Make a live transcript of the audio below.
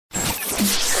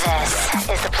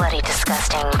is the Bloody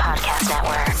Disgusting Podcast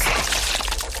Network.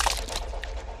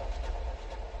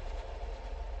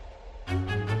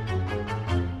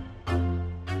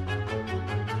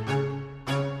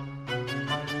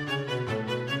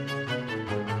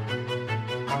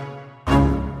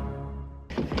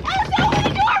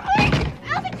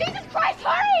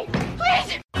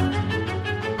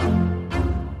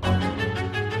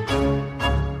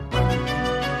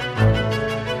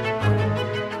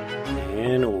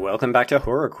 Welcome back to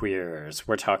Horror Queers.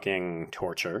 We're talking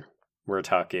torture, we're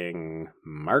talking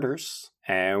martyrs,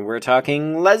 and we're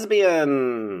talking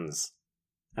lesbians.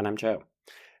 And I'm Joe.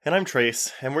 And I'm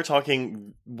Trace, and we're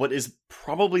talking what is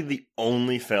probably the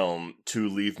only film to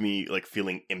leave me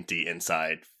feeling empty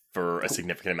inside for a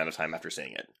significant amount of time after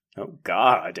seeing it. Oh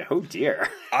God, oh dear.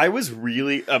 I was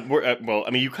really,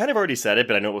 you kind of already said it,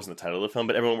 but I know it wasn't the title of the film,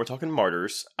 but everyone, we're talking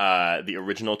Martyrs, the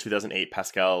original 2008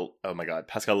 Pascal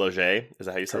Laugier, is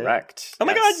that how you say it? Correct. Oh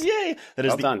my God, yay! That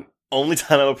is done. Only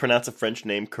time I will pronounce a French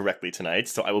name correctly tonight,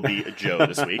 so I will be a Joe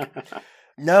this week.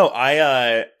 No,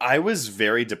 I was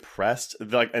very depressed,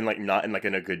 not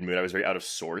in a good mood. I was very out of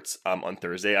sorts on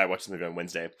Thursday. I watched something on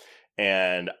Wednesday.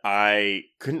 And I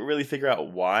couldn't really figure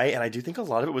out why. And I do think a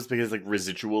lot of it was because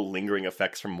residual lingering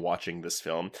effects from watching this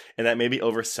film. And that may be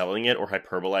overselling it or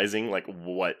hyperbolizing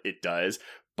what it does.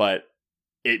 But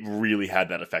it really had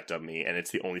that effect on me. And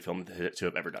it's the only film to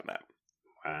have ever done that.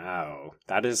 Wow.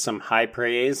 That is some high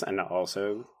praise and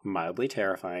also mildly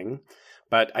terrifying.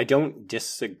 But I don't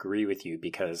disagree with you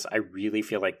because I really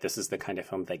feel like this is the kind of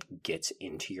film that gets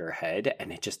into your head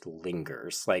and it just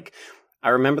lingers. I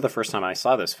remember the first time I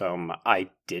saw this film, I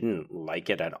didn't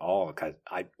like it at all because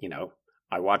I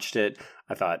watched it.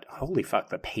 I thought, holy fuck,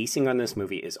 the pacing on this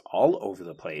movie is all over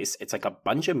the place. It's like a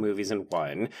bunch of movies in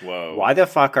one. Whoa. Why the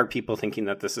fuck are people thinking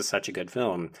that this is such a good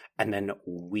film? And then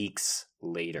weeks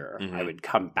later, I would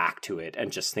come back to it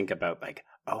and just think about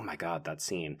oh my God, that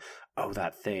scene. Oh,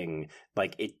 that thing.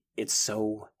 It's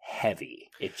so heavy.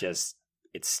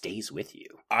 It stays with you.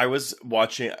 I was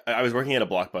working at a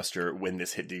Blockbuster when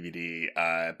this hit DVD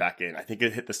back in, I think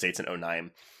it hit the States in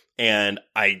 2009. And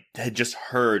I had just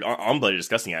heard on Bloody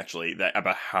Disgusting, actually,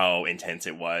 about how intense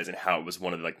it was and how it was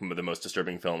one of the most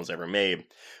disturbing films ever made.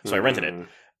 So I rented it.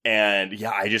 And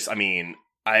yeah,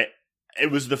 it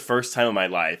was the first time in my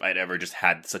life I'd ever just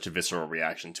had such a visceral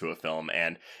reaction to a film.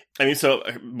 And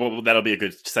that'll be a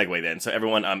good segue then. So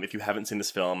everyone, if you haven't seen this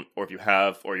film, or if you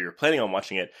have, or you're planning on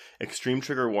watching it, extreme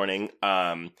trigger warning.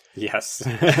 Yes.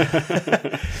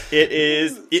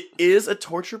 It is a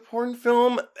torture porn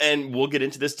film, and we'll get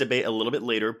into this debate a little bit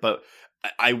later, but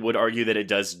I would argue that it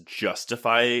does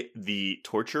justify the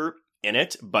torture in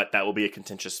it, but that will be a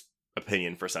contentious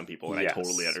opinion for some people, and yes. I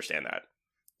totally understand that.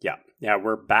 Yeah,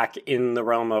 we're back in the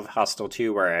realm of Hostel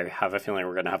 2, where I have a feeling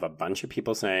we're going to have a bunch of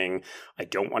people saying, I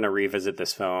don't want to revisit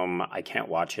this film, I can't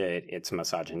watch it, it's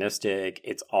misogynistic,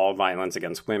 it's all violence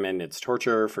against women, it's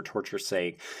torture for torture's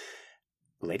sake.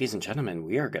 Ladies and gentlemen,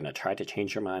 we are going to try to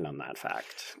change your mind on that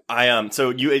fact.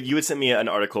 So you had sent me an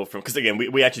article from, because again,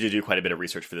 we actually did do quite a bit of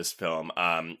research for this film,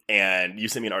 and you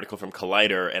sent me an article from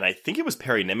Collider, and I think it was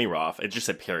Perry Nemiroff. It just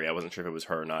said Perry. I wasn't sure if it was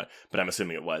her or not, but I'm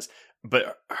assuming it was.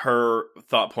 But her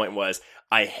thought point was,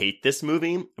 I hate this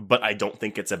movie, but I don't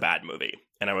think it's a bad movie.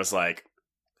 And I was like,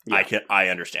 yeah. I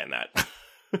understand that.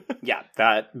 Yeah,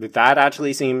 that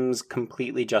actually seems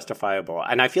completely justifiable.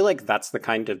 And I feel like that's the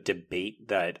kind of debate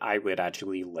that I would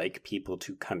actually like people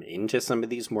to come into some of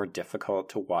these more difficult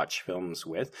to watch films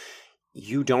with.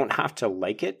 You don't have to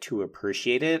like it to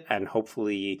appreciate it, and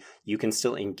hopefully you can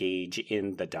still engage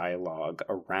in the dialogue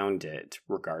around it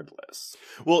regardless.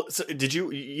 Well, so did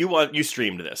you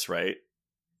streamed this, right?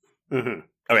 Mm-hmm.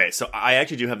 Okay, so I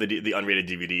actually do have the unrated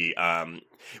DVD,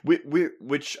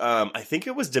 which I think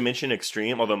it was Dimension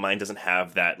Extreme, although mine doesn't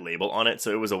have that label on it,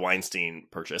 so it was a Weinstein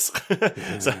purchase.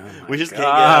 So we just can't get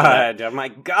out of that. Oh my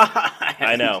God!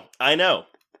 I know.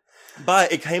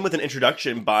 But it came with an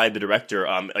introduction by the director,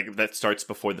 that starts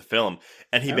before the film,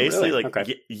 and he basically really?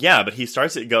 Okay. but he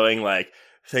starts it going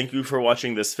thank you for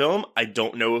watching this film. I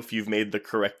don't know if you've made the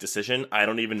correct decision. I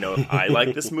don't even know if I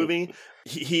like this movie.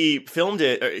 He filmed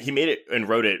it, he made it and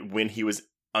wrote it when he was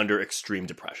under extreme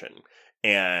depression.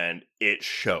 And it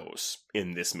shows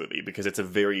in this movie because it's a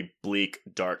very bleak,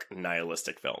 dark,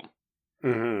 nihilistic film.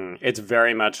 Mm-hmm. It's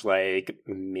very much like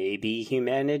maybe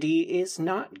humanity is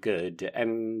not good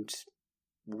and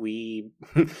we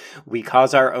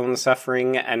cause our own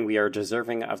suffering and we are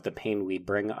deserving of the pain we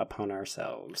bring upon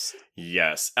ourselves.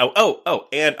 Yes. Oh,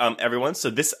 and everyone, so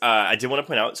this I did want to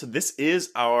point out, so this is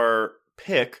our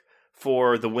pick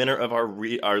for the winner of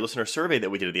our listener survey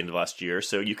that we did at the end of last year.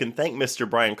 So you can thank Mr.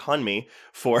 Brian Conme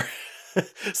for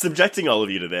subjecting all of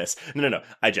you to this. No,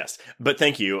 I jest. But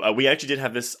thank you. We actually did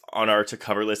have this on our to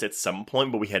cover list at some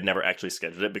point, but we had never actually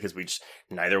scheduled it because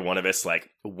neither one of us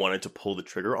wanted to pull the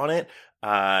trigger on it.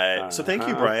 So thank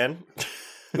you, Brian.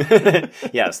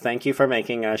 Yes, thank you for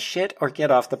making us shit or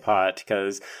get off the pot,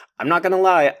 because I'm not going to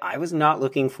lie, I was not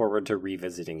looking forward to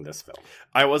revisiting this film.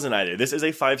 I wasn't either. This is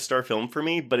a 5-star film for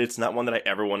me, but it's not one that I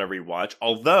ever want to rewatch.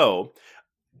 Although,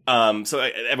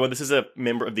 everyone, this is a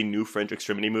member of the New French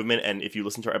Extremity movement, and if you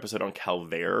listen to our episode on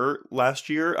Calvaire last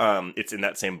year, it's in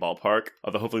that same ballpark.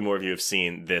 Although hopefully more of you have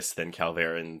seen this than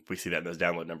Calvaire, and we see that in those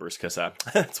download numbers, because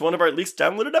it's one of our least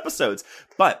downloaded episodes.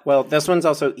 But well, this one's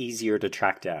also easier to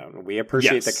track down. We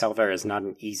appreciate that Calvaire is not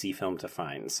an easy film to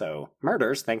find, so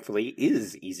Martyrs, thankfully,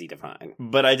 is easy to find.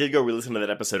 But I did go re-listen to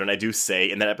that episode, and I do say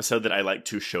in that episode that I like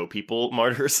to show people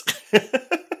Martyrs.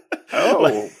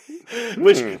 Oh.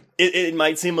 Which it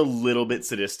might seem a little bit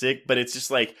sadistic, but it's just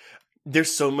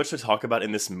there's so much to talk about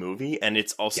in this movie, and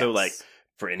it's also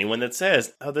for anyone that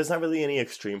says, "Oh, there's not really any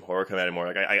extreme horror coming out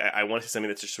anymore." I want to see something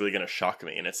that's just really going to shock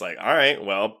me, and it's all right.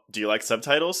 Well, do you like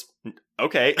subtitles?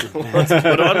 Okay, let's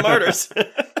put on Martyrs.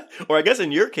 Or I guess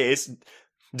in your case,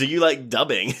 do you like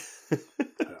dubbing?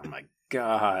 Oh my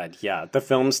God, yeah. The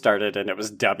film started and it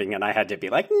was dubbing, and I had to be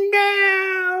like,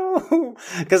 no,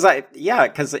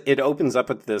 because it opens up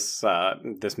with this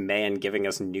this man giving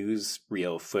us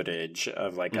newsreel footage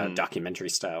of a documentary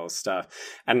style stuff,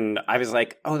 and I was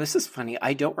like, oh, this is funny.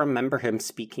 I don't remember him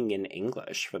speaking in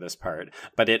English for this part,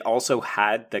 but it also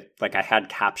had I had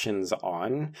captions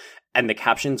on. And the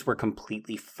captions were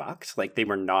completely fucked. They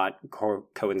were not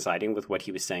coinciding with what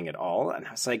he was saying at all. And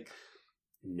I was like,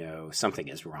 no, something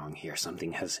is wrong here.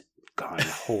 Something has gone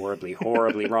horribly,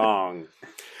 horribly wrong.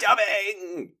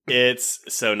 Dubbing! It's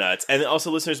so nuts. And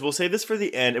also, listeners, we'll save this for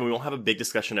the end, and we won't have a big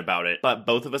discussion about it. But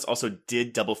both of us also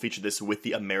did double feature this with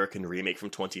the American remake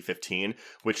from 2015,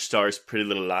 which stars Pretty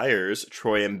Little Liars,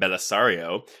 Troy and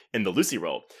Belisario, in the Lucy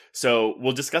role. So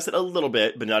we'll discuss it a little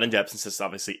bit, but not in depth, since this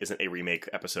obviously isn't a remake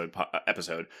episode.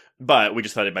 But we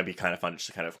just thought it might be kind of fun just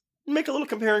to kind of make a little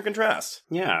compare and contrast.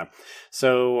 Yeah.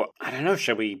 So, I don't know,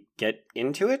 shall we get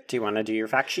into it? Do you want to do your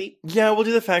fact sheet? Yeah, we'll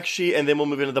do the fact sheet, and then we'll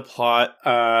move into the plot.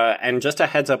 And just a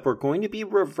heads up, we're going to be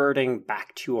reverting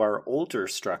back to our older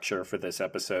structure for this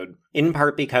episode, in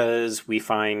part because we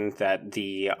find that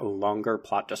the longer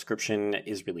plot description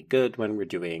is really good when we're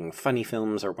doing funny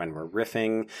films or when we're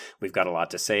riffing. We've got a lot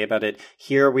to say about it.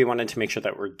 Here, we wanted to make sure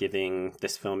that we're giving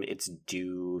this film its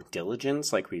due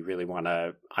diligence. We really want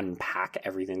to unpack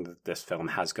everything that this film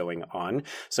has going on.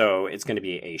 So it's going to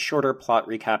be a shorter plot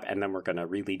recap, and then we're going to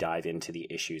really dive into the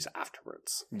issues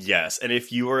afterwards. Yes, and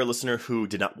if you are a listener who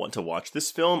did not want to watch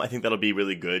this film, I think that'll be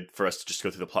really good for us to just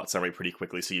go through the plot summary pretty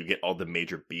quickly so you get all the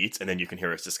major beats, and then you can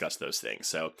hear us discuss those things.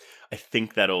 So I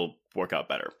think that'll work out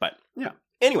better. But yeah.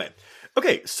 Anyway,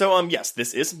 okay, so yes,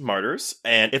 this is Martyrs,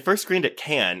 and it first screened at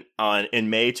Cannes in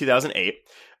May 2008.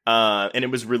 And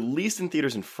it was released in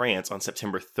theaters in France on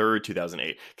September 3rd,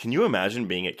 2008. Can you imagine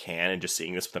being at Cannes and just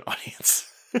seeing this with an audience?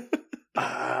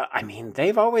 I mean,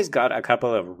 they've always got a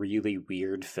couple of really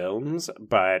weird films,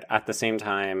 but at the same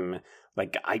time,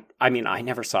 I mean, I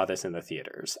never saw this in the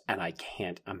theaters, and I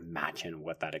can't imagine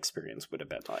what that experience would have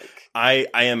been like. I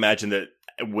imagine that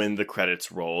when the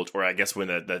credits rolled, or I guess when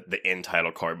the end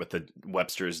title card with the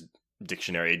Webster's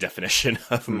dictionary definition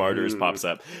of Martyrs pops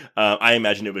up, I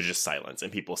imagine it was just silence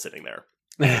and people sitting there.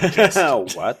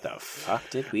 What the fuck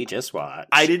did we just watch?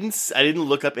 I didn't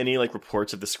look up any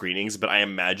reports of the screenings, but I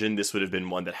imagine this would have been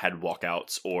one that had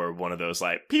walkouts or one of those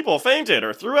people fainted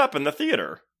or threw up in the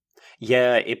theater.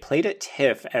 Yeah, it played at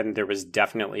TIFF, and there was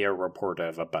definitely a report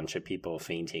of a bunch of people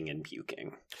fainting and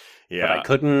puking. Yeah,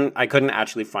 but I couldn't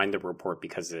actually find the report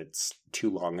because it's too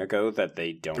long ago that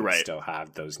they don't still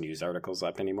have those news articles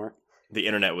up anymore. The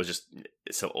internet was just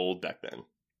so old back then.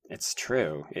 It's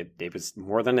true. It was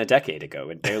more than a decade ago.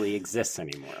 It barely exists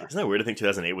anymore. Isn't that weird to think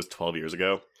 2008 was 12 years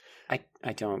ago?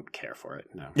 I don't care for it,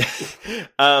 no.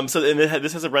 So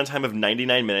this has a runtime of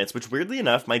 99 minutes, which weirdly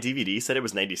enough, my DVD said it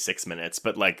was 96 minutes,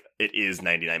 but it is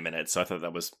 99 minutes, so I thought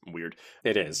that was weird.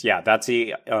 It is, yeah. That's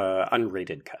the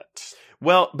unrated cut.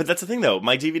 Well, but that's the thing, though.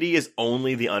 My DVD is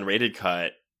only the unrated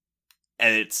cut,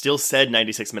 and it still said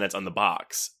 96 minutes on the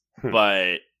box,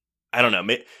 but I don't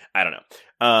know. I don't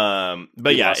know.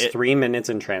 But yeah. 3 minutes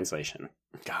in translation.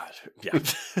 God, yeah.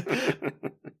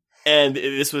 And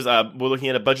this was, we're looking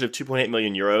at a budget of 2.8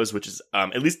 million euros, which is,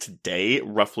 at least today,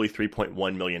 roughly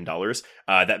 $3.1 million.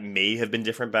 That may have been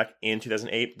different back in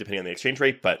 2008, depending on the exchange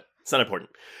rate, but It's not important.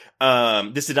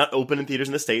 This did not open in theaters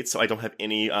in the States, so I don't have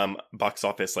any box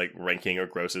office like ranking or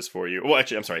grosses for you. Well,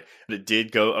 actually, I'm sorry. It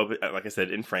did go open, like I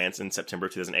said, in France in September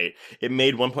 2008. It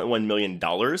made $1.1 million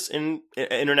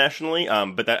internationally.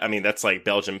 But that's like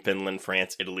Belgium, Finland,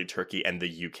 France, Italy, Turkey, and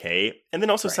the UK, and then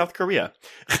also South Korea.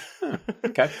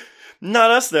 Okay.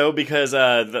 Not us though, because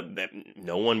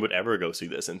no one would ever go see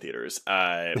this in theaters.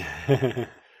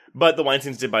 But the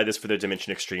Weinsteins did buy this for their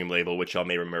Dimension Extreme label, which y'all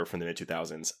may remember from the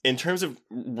mid-2000s. In terms of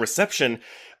reception,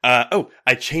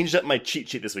 I changed up my cheat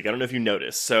sheet this week. I don't know if you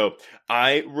noticed. So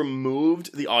I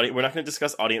removed the audience. We're not going to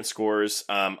discuss audience scores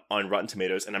on Rotten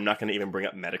Tomatoes, and I'm not going to even bring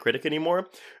up Metacritic anymore.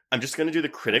 I'm just going to do the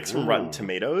critics from Rotten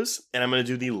Tomatoes, and I'm going to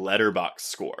do the Letterboxd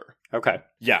score. Okay.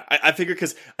 Yeah, I figure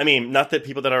because, not that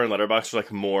people that are in Letterboxd are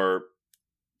like more...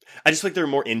 I just feel like they're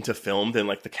more into film than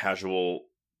like the casual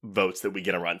votes that we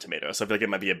get on Rotten Tomatoes. So I feel like it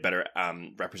might be a better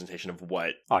representation of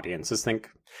what audiences think.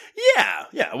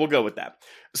 Yeah, we'll go with that.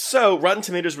 So Rotten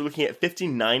Tomatoes, we're looking at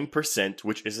 59%,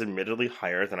 which is admittedly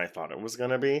higher than I thought it was going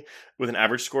to be, with an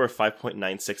average score of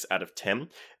 5.96 out of 10,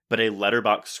 but a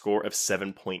Letterboxd score of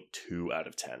 7.2 out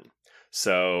of 10.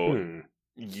 So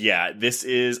yeah, this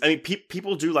is,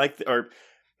 people do like, or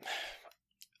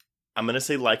I'm going to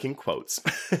say like in quotes.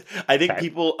 I think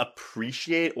people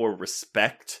appreciate or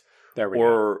respect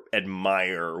or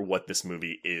admire what this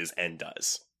movie is and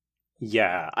does.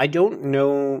 Yeah, I don't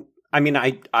know.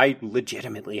 I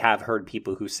legitimately have heard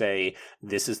people who say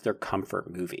this is their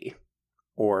comfort movie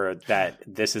or that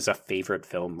this is a favorite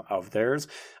film of theirs.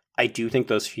 I do think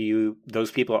those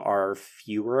people are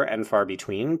fewer and far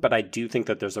between, but I do think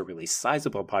that there's a really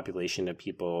sizable population of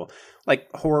people, like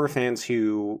horror fans,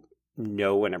 who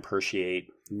know and appreciate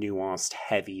nuanced,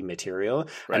 heavy material.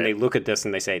 Right. And they look at this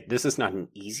and they say, this is not an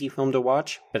easy film to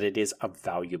watch, but it is a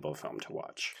valuable film to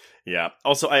watch. Yeah.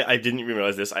 Also, I didn't even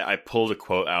realize this. I pulled a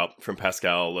quote out from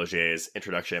Pascal Logier's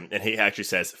introduction, and he actually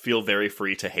says, "Feel very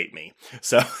free to hate me."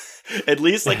 So at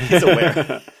least like he's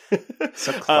aware.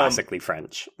 So classically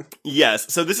French.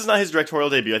 Yes. So this is not his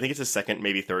directorial debut. I think it's his second,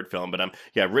 maybe third film, but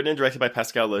written and directed by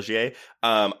Pascal Logier.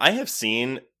 I have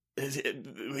seen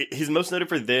he's most noted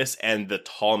for this and The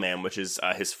Tall Man, which is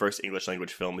his first English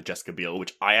language film with Jessica Biel,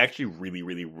 which I actually really,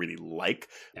 really, really like.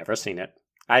 Never seen it.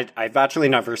 I've actually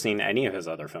never seen any of his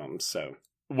other films, so...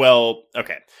 Well,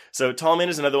 okay. So Tall Man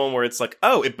is another one where it's like,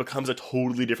 it becomes a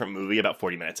totally different movie about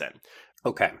 40 minutes in.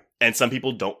 Okay. And some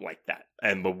people don't like that,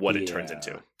 and what it turns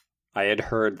into. I had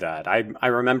heard that. I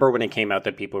remember when it came out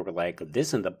that people were like,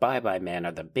 this and The Bye-Bye Man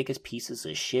are the biggest pieces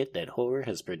of shit that horror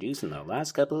has produced in the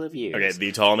last couple of years. Okay,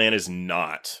 The Tall Man is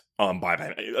not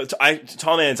Bye-Bye Man.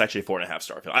 Tall Man is actually a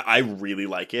 4.5-star film. I really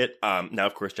like it. Now,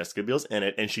 of course, Jessica Biel's in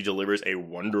it, and she delivers a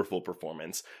wonderful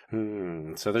performance.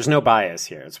 So there's no bias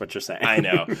here, is what you're saying. I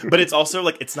know. But it's also,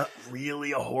 like, it's not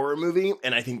really a horror movie,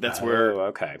 and I think that's where...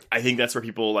 okay. I think that's where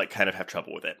people, like, kind of have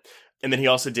trouble with it. And then he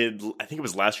also did, I think it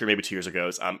was last year, maybe 2 years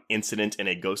ago, Incident in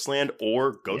a Ghostland,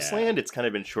 or Ghostland. It's kind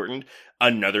of been shortened.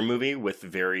 Another movie with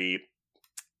very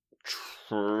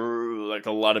like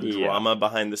a lot of drama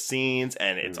behind the scenes,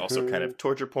 and it's also kind of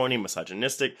torture porny,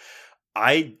 misogynistic.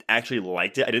 I actually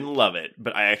liked it. I didn't love it,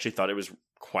 but I actually thought it was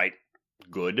quite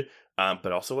good.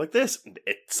 But also like this,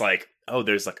 it's like,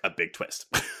 there's like a big twist.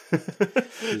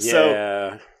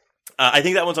 So I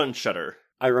think that one's on Shudder.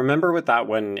 I remember with that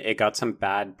one, it got some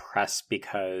bad press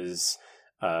because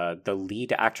the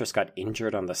lead actress got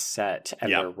injured on the set,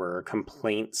 and there were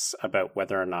complaints about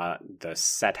whether or not the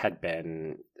set had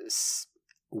been...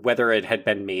 whether it had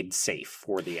been made safe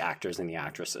for the actors and the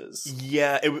actresses.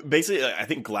 Yeah, basically, I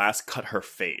think glass cut her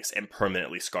face and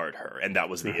permanently scarred her, and that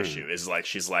was the issue. Is like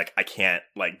she's like, I can't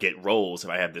like get roles if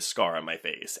I have this scar on my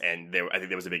face, and I think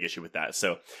there was a big issue with that.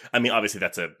 So, I mean, obviously,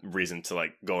 that's a reason to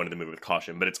like go into the movie with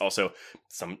caution, but it's also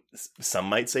some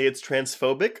might say it's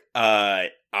transphobic.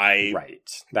 Right,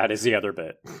 that is the other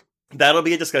bit. That'll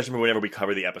be a discussion for whenever we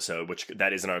cover the episode, which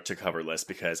that is in our to-cover list,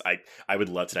 because I would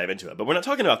love to dive into it. But we're not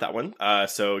talking about that one,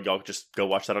 so y'all just go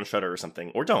watch that on Shudder or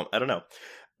something. Or don't, I don't know.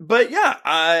 But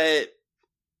yeah,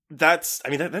 that's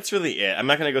really it. I'm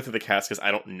not going to go through the cast because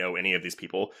I don't know any of these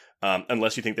people,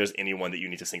 unless you think there's anyone that you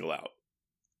need to single out.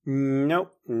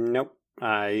 Nope.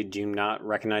 I do not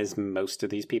recognize most of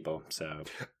these people, so...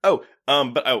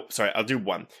 sorry, I'll do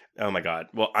one. Oh my god.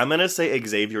 Well, I'm going to say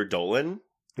Xavier Dolan.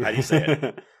 How do you say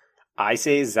it? I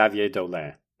say Xavier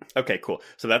Dolan. Okay, cool.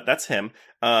 So that's him.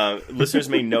 Listeners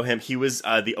may know him. He was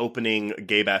the opening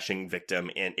gay bashing victim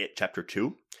in It Chapter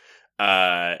 2.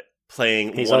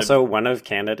 He's also one of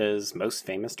Canada's most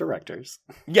famous directors.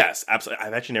 Yes, absolutely.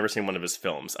 I've actually never seen one of his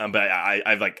films, but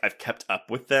I've kept up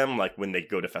with them, like when they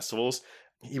go to festivals.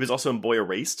 He was also in Boy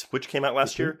Erased, which came out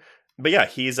last year. But yeah,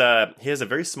 he has a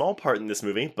very small part in this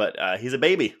movie, but he's a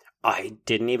baby. I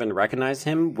didn't even recognize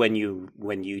him when you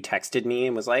texted me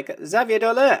and was like, Xavier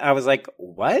Dolan. I was like,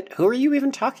 what? Who are you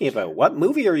even talking about? What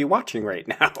movie are you watching right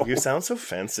now? You sound so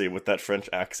fancy with that French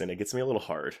accent. It gets me a little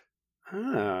hard.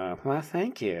 Oh, well,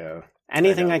 thank you.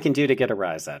 Anything I can do to get a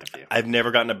rise out of you. I've never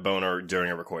gotten a boner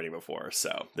during a recording before,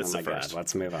 so this is the first. God,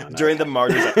 let's move on. During the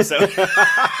Martyrs episode.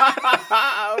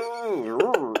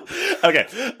 Okay.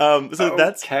 So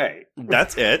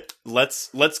that's it.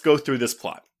 Let's go through this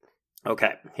plot.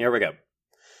 Okay, here we go.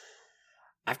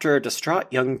 After a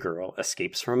distraught young girl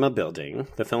escapes from a building,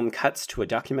 the film cuts to a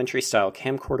documentary-style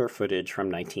camcorder footage from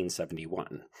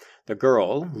 1971. The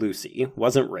girl, Lucy,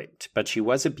 wasn't raped, but she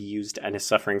was abused and is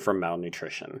suffering from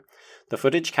malnutrition. The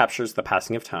footage captures the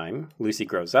passing of time. Lucy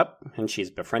grows up, and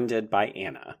she's befriended by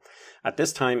Anna. At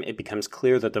this time, it becomes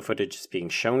clear that the footage is being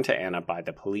shown to Anna by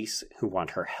the police, who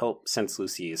want her help since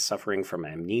Lucy is suffering from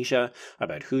amnesia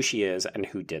about who she is and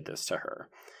who did this to her.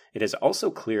 It is also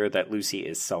clear that Lucy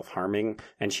is self-harming,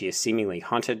 and she is seemingly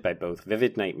haunted by both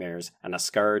vivid nightmares and a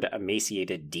scarred,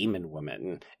 emaciated demon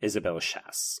woman, Isabelle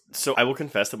Chasse. So I will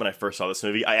confess that when I first saw this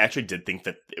movie, I actually did think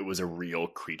that it was a real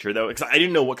creature, though, because I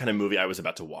didn't know what kind of movie I was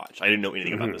about to watch. I didn't know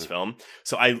anything about this film.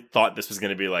 So I thought this was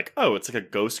going to be like, oh, it's like a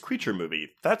ghost creature movie.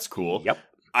 That's cool. Yep.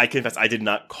 I confess I did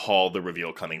not call the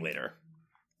reveal coming later.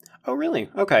 Oh, really?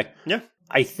 Okay. Yeah.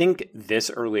 I think this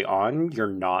early on,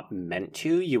 you're not meant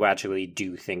to. You actually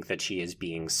do think that she is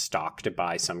being stalked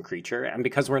by some creature. And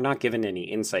because we're not given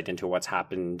any insight into what's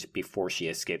happened before she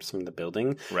escapes from the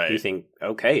building, you think,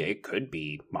 okay, it could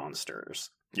be monsters.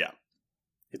 Yeah.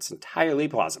 It's entirely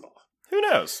plausible. Who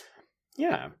knows?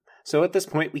 Yeah. So at this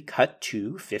point, we cut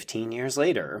to 15 years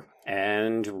later,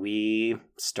 and we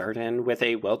start in with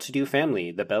a well-to-do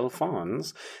family, the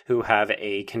Belfonds, who have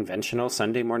a conventional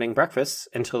Sunday morning breakfast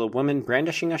until a woman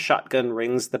brandishing a shotgun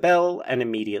rings the bell and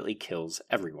immediately kills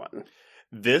everyone.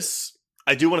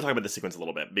 I do want to talk about this sequence a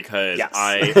little bit, because yes.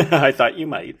 I thought you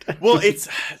might. Well,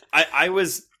 I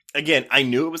was... Again, I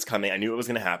knew it was coming. I knew it was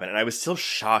going to happen. And I was still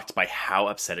shocked by how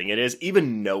upsetting it is,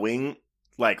 even knowing,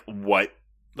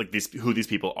 who these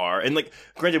people are. And,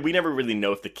 granted, we never really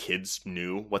know if the kids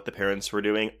knew what the parents were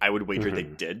doing. I would wager they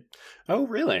did. Oh,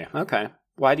 really? Okay.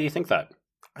 Why do you think that?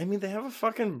 I mean, they have a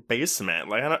fucking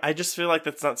basement. I just feel like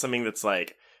that's not something that's,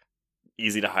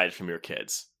 easy to hide from your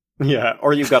kids. Yeah,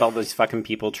 or you've got all these fucking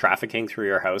people trafficking through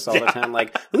your house all the time.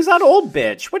 Who's that old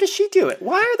bitch? What does she do?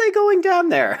 Why are they going down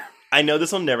there? I know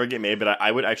this will never get made, but I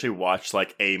would actually watch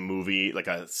a movie, a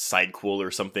sidequel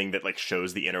or something that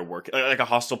shows the inner work, like a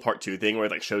Hostel Part 2 thing where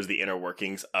it shows the inner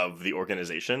workings of the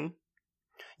organization.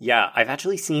 Yeah, I've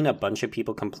actually seen a bunch of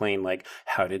people complain,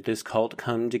 how did this cult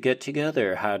come to get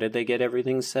together? How did they get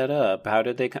everything set up? How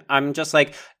did they... I'm just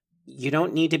you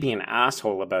don't need to be an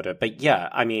asshole about it. But yeah,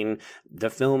 I mean,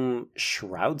 the film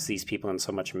shrouds these people in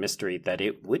so much mystery that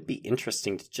it would be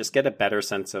interesting to just get a better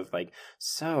sense of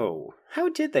so how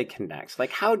did they connect?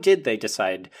 How did they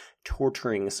decide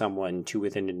torturing someone to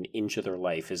within an inch of their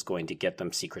life is going to get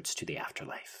them secrets to the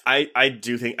afterlife? I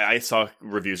do think I saw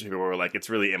reviews where people were it's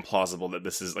really implausible that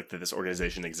this is that this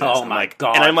organization exists. Oh my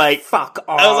God. And I'm fuck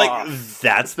off. I was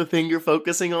that's the thing you're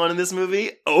focusing on in this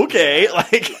movie? Okay.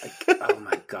 Oh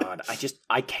my God.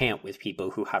 I can't with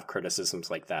people who have criticisms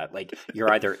like that.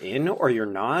 You're either in or you're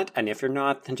not, and if you're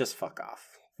not, then just fuck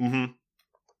off.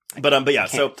 Mm-hmm. But yeah,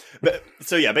 so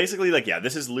yeah, basically,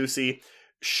 this is Lucy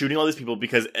shooting all these people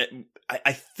because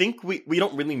I think we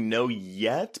don't really know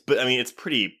yet, but I mean, it's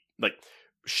pretty,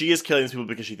 she is killing these people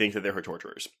because she thinks that they're her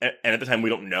torturers. And at the time, we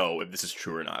don't know if this is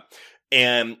true or not.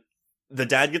 And the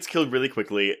dad gets killed really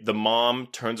quickly. The mom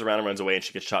turns around and runs away, and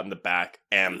she gets shot in the back.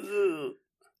 And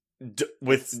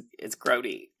it's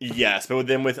grody. Yes, but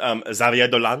then with Xavier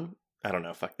Dolan, I don't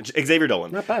know, Xavier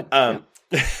Dolan. Not bad.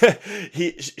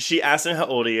 She asks him how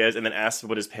old he is, and then asks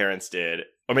what his parents did,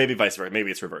 or maybe vice versa.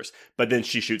 Maybe it's reverse. But then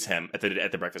she shoots him at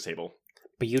the breakfast table.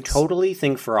 But you totally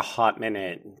think for a hot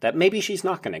minute that maybe she's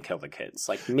not going to kill the kids.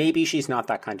 Maybe she's not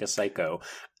that kind of psycho.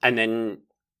 And then,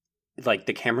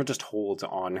 the camera just holds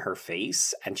on her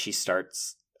face, and she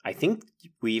starts. I think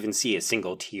we even see a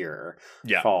single tear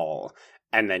fall.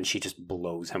 And then she just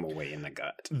blows him away in the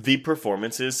gut. The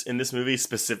performances in this movie,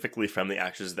 specifically from the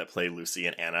actors that play Lucy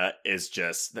and Anna, is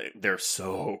just, they're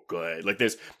so good.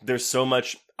 There's so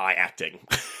much eye acting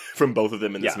from both of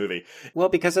them in this movie. Well,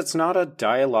 because it's not a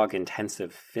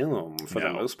dialogue-intensive film for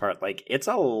the most part. It's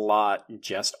a lot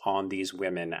just on these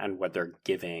women and what they're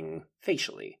giving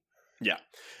facially. Yeah.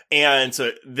 And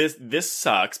so this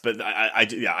sucks, but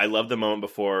I love the moment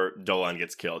before Dolan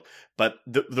gets killed. But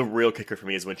the real kicker for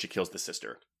me is when she kills the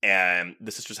sister. And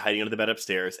the sister's hiding under the bed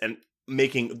upstairs. And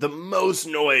making the most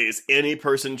noise any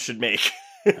person should make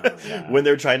yeah. when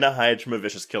they're trying to hide from a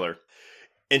vicious killer.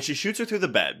 And she shoots her through the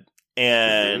bed.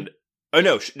 And oh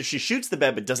no, she shoots the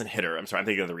bed but doesn't hit her. I'm sorry, I'm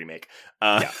thinking of the remake.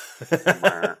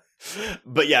 Yeah.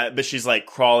 but she's like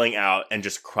crawling out and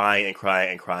just crying and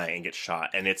crying and crying and gets shot.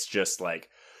 And it's just like,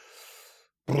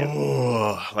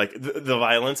 like the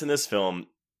violence in this film,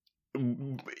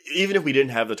 even if we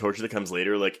didn't have the torture that comes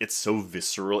later, like it's so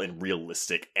visceral and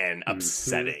realistic and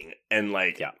upsetting. And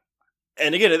like,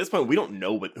 and again, at this point, we don't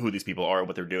know who these people are or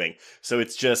what they're doing. So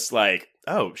it's just like,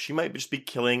 oh, she might just be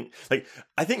killing. Like,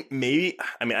 I think maybe,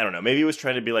 I don't know. Maybe it was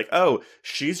trying to be like, oh,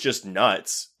 she's just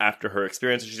nuts after her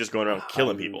experience. She's just going around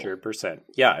killing people. 100%.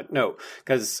 Yeah, no,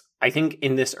 because I think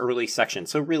in this early section,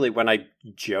 so really when I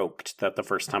joked that the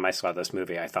first time I saw this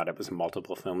movie, I thought it was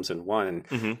multiple films in one,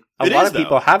 a lot of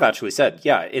people have actually said,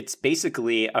 yeah, it's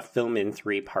basically a film in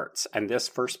 3 parts. And this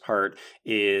first part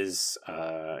is,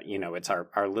 it's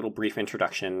our little brief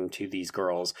introduction to these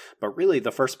girls. But really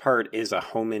the first part is a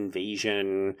home invasion,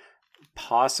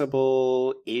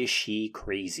 possible, is she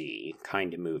crazy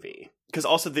kind of movie. Because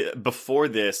also before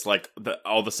this, like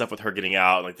all the stuff with her getting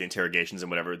out, like the interrogations and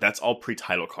whatever, that's all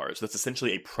pre-title cards. That's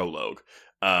essentially a prologue.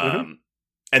 And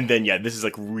then, this is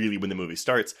like really when the movie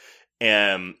starts.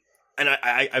 And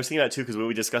I was thinking about it too, because when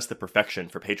we discussed The Perfection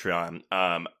for Patreon,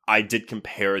 I did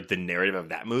compare the narrative of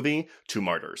that movie to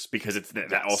Martyrs, because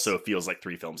that also feels like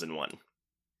 3 films in one.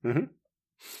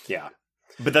 Yeah.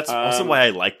 But that's also why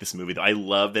I like this movie, though. I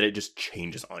love that it just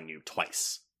changes on you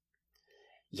twice.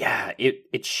 Yeah,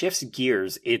 it shifts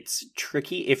gears. It's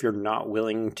tricky if you're not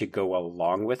willing to go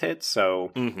along with it.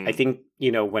 So I think,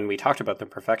 when we talked about The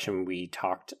Perfection, we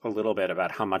talked a little bit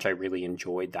about how much I really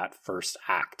enjoyed that first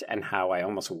act and how I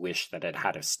almost wish that it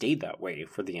had have stayed that way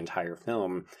for the entire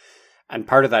film. And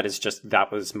part of that is just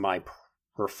that was my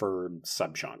preferred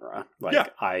subgenre.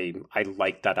 Like I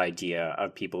like that idea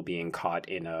of people being caught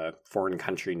in a foreign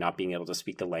country, not being able to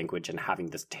speak the language and having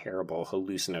this terrible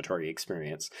hallucinatory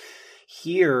experience.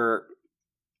 Here,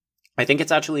 I think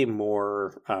it's actually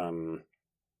more,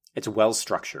 it's well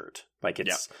structured. Like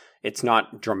it's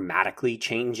not dramatically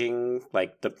changing.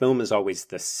 Like the film is always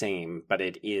the same, but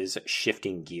it is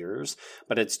shifting gears.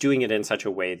 But it's doing it in such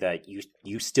a way that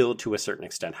you still, to a certain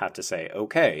extent, have to say,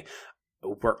 okay,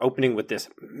 we're opening with this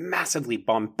massively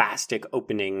bombastic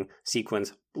opening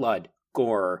sequence, blood,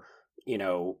 gore,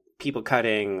 people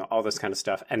cutting, all this kind of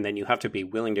stuff. And then you have to be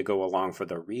willing to go along for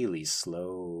the really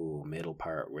slow middle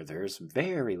part where there's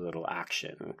very little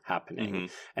action happening.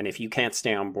 And if you can't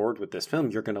stay on board with this film,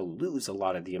 you're going to lose a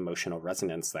lot of the emotional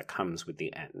resonance that comes with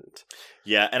the end.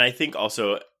 Yeah, and I think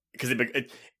also, because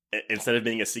instead of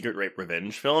being a secret rape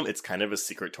revenge film, it's kind of a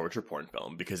secret torture porn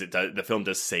film, because the film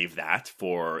does save that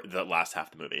for the last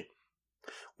half of the movie.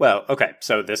 Well, okay,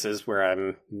 so this is where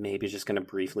I'm maybe just going to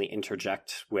briefly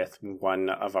interject with one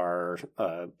of our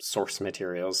source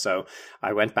materials. So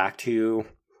I went back to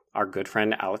our good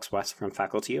friend Alex West from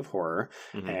Faculty of Horror,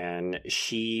 and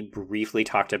she briefly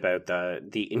talked about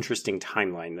the interesting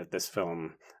timeline that this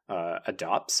film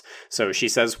adopts. So she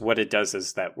says what it does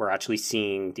is that we're actually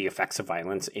seeing the effects of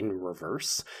violence in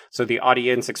reverse. So the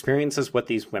audience experiences what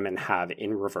these women have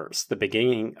in reverse. The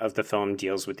beginning of the film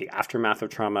deals with the aftermath of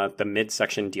trauma, the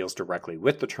midsection deals directly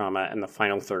with the trauma, and the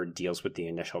final third deals with the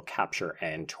initial capture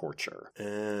and torture.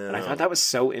 And I thought that was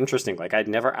so interesting. Like I'd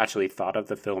never actually thought of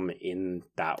the film in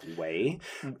that way,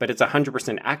 but it's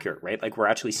 100% accurate, right? Like we're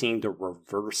actually seeing the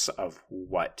reverse of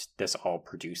what this all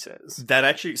produces. That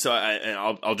actually, so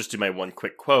I'll just do my one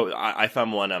quick quote. I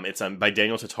found one. It's by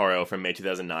Daniel Totaro from May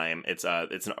 2009. It's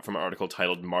from an article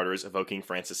titled "Martyrs: Evoking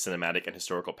France's Cinematic and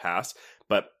Historical Past."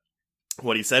 But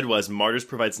what he said was, Martyrs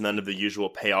provides none of the usual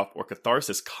payoff or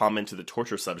catharsis common to the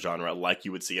torture subgenre, like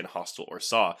you would see in Hostel or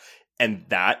Saw, and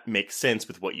that makes sense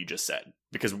with what you just said,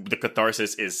 because the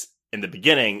catharsis is in the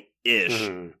beginning ish,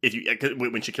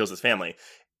 when she kills his family,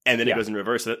 and then it goes in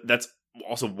reverse. So that's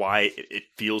also why it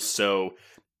feels so.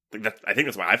 I think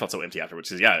that's why I felt so empty afterwards,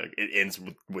 because it ends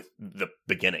with the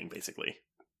beginning, basically.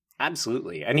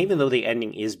 Absolutely. And even though the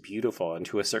ending is beautiful, and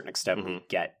to a certain extent we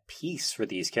get peace for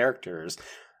these characters,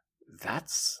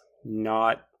 that's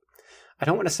not, I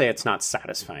don't want to say it's not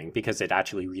satisfying, because it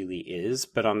actually really is,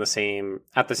 but at the same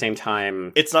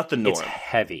time, it's not the norm. It's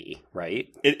heavy, right?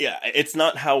 It's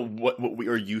not what we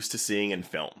are used to seeing in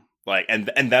film. Like,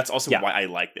 and that's also why I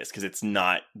like this, because it's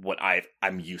not what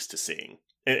I'm used to seeing.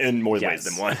 In more ways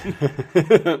than one.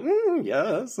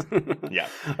 Yes. Yeah.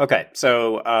 Okay.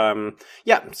 So,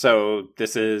 so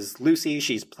this is Lucy.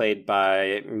 She's played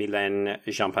by Mylène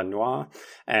Champenois.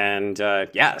 And,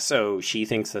 so she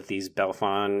thinks that these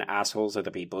Belfon assholes are the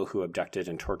people who abducted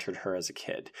and tortured her as a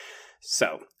kid.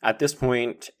 So, at this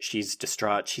point, she's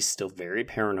distraught. She's still very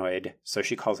paranoid. So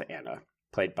she calls Anna,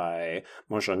 played by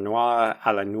Manger Noir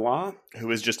à la Noir.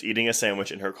 Who is just eating a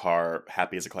sandwich in her car,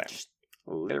 happy as a clam.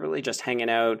 Literally just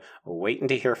hanging out, waiting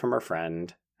to hear from her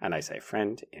friend. And I say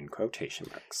friend in quotation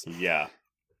marks. Yeah.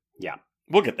 Yeah.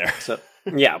 We'll get there. So,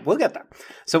 yeah, we'll get there.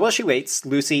 So while she waits,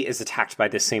 Lucy is attacked by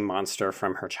the same monster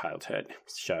from her childhood.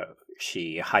 So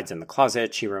she hides in the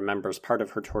closet. She remembers part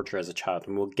of her torture as a child,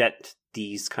 and we'll get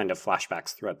these kind of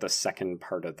flashbacks throughout the second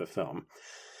part of the film.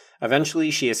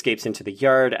 Eventually, she escapes into the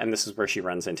yard, and this is where she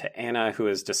runs into Anna, who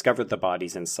has discovered the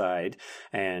bodies inside,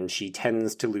 and she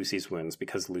tends to Lucy's wounds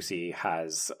because Lucy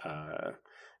has...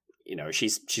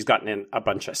 she's gotten in a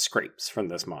bunch of scrapes from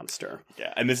this monster.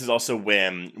 Yeah, and this is also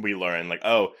when we learn, like,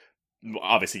 oh,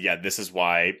 obviously, yeah, this is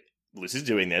why Lucy's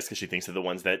doing this, because she thinks they're the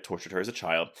ones that tortured her as a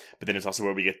child. But then it's also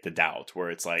where we get the doubt, where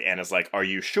it's like, Anna's like, are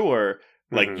you sure?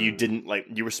 Like, you didn't, like,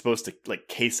 you were supposed to, like,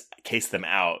 case them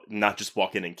out, not just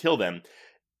walk in and kill them.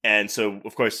 And so,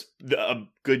 of course,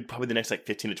 probably the next, like,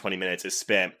 15 to 20 minutes is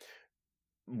spent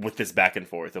with this back and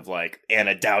forth of, like,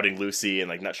 Anna doubting Lucy and,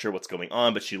 like, not sure what's going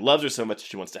on, but she loves her so much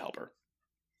she wants to help her.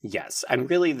 Yes, and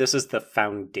really this is the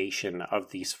foundation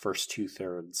of these first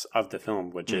 2/3 of the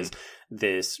film, which is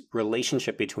this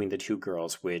relationship between the two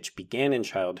girls, which began in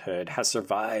childhood, has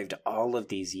survived all of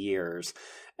these years.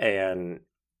 And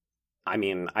I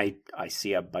mean, I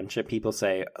see a bunch of people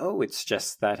say, oh, it's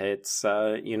just that it's,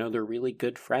 they're really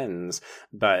good friends.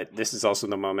 But this is also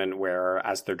the moment where,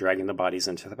 as they're dragging the bodies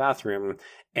into the bathroom,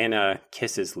 Anna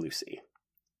kisses Lucy.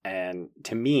 And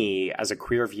to me, as a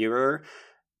queer viewer,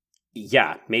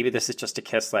 yeah, maybe this is just a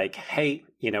kiss like, hey,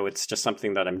 it's just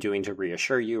something that I'm doing to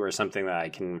reassure you or something that I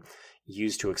can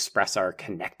use to express our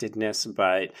connectedness.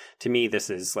 But to me, this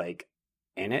is like,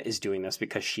 Anna is doing this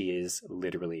because she is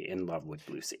literally in love with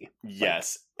Lucy.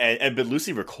 Yes. But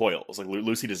Lucy recoils. Like,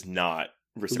 Lucy does not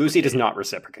reciprocate. Lucy does not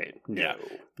reciprocate.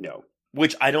 No.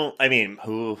 Which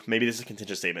maybe this is a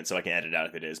contentious statement, so I can edit it out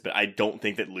if it is, but I don't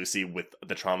think that Lucy, with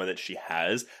the trauma that she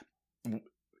has,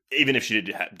 even if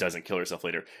she doesn't kill herself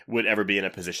later, would ever be in a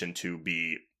position to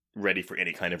be ready for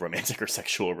any kind of romantic or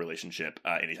sexual relationship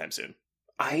anytime soon.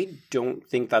 I don't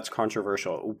think that's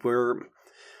controversial.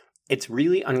 It's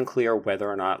really unclear whether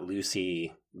or not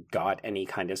Lucy got any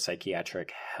kind of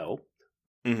psychiatric help.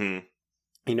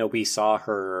 Mm-hmm. We saw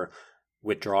her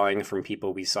withdrawing from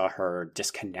people. We saw her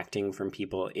disconnecting from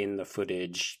people in the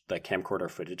footage, the camcorder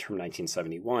footage from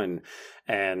 1971.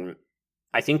 And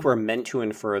I think we're meant to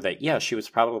infer that, yeah, she was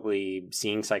probably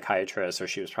seeing psychiatrists or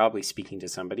she was probably speaking to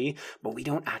somebody, but we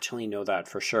don't actually know that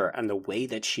for sure. And the way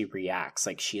that she reacts,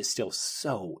 like, she is still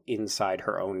so inside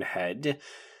her own head.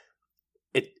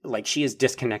 She is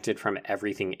disconnected from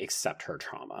everything except her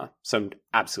trauma. So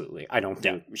absolutely, I don't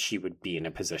think she would be in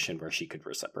a position where she could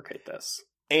reciprocate this.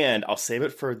 And I'll save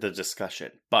it for the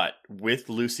discussion, but with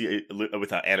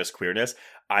Anna's queerness,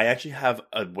 I actually have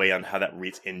a way on how that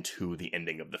reads into the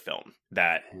ending of the film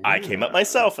that I came up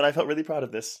myself, and I felt really proud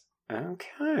of this.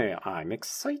 Okay, I'm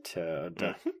excited.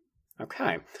 Mm-hmm.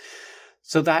 Okay.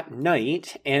 So that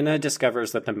night, Anna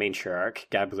discovers that the matriarch,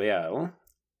 Gabrielle,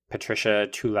 Patricia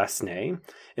Toulasnay,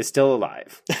 is still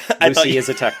alive. Lucy is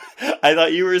attacked. I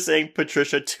thought you were saying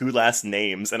Patricia two last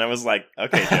names, and I was like,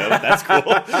 okay, no, that's cool.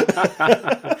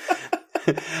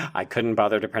 I couldn't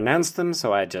bother to pronounce them,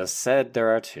 so I just said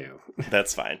there are two.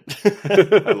 That's fine.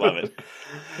 I love it.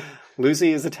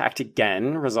 Lucy is attacked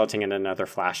again, resulting in another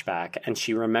flashback, and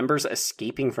she remembers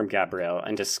escaping from Gabrielle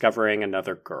and discovering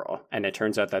another girl. And it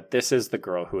turns out that this is the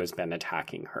girl who has been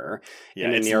attacking her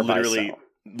in a nearby cell.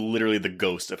 Literally the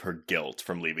ghost of her guilt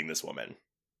from leaving this woman.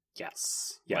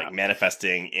 Yes. Yeah. Like,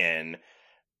 manifesting in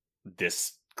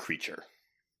this creature.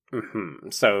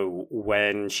 Mm-hmm. So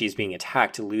when she's being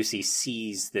attacked, Lucy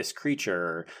sees this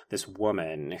creature, this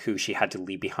woman who she had to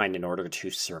leave behind in order to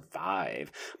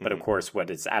survive. But of course, what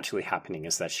is actually happening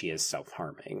is that she is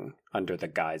self-harming under the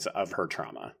guise of her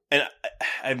trauma. And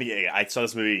I mean, I saw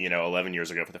this movie, 11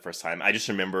 years ago for the first time. I just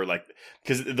remember, like,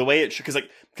 because the way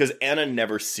because Anna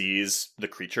never sees the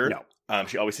creature. No.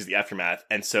 She always sees the aftermath.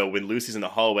 And so when Lucy's in the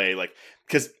hallway, like,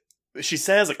 because she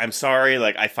says, like, I'm sorry,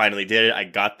 like, I finally did it, I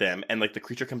got them, and, like, the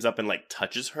creature comes up and, like,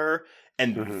 touches her,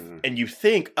 and and you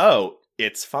think, oh,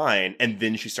 it's fine, and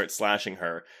then she starts slashing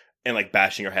her, and, like,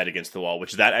 bashing her head against the wall,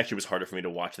 which that actually was harder for me to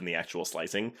watch than the actual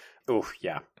slicing. Oh,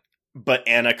 yeah. But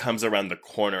Anna comes around the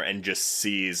corner and just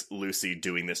sees Lucy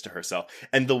doing this to herself.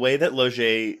 And the way that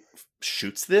Loge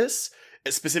shoots this,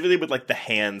 specifically with, like, the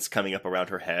hands coming up around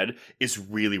her head, is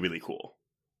really, really cool.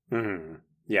 Mm-hmm.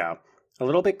 Yeah. A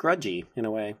little bit grudgy, in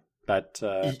a way. But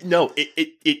no,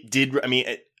 it did. I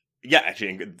mean, yeah,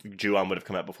 actually, Ju-on would have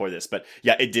come out before this. But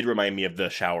yeah, it did remind me of the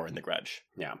shower in The Grudge.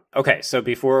 Yeah. Okay, so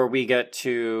before we get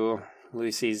to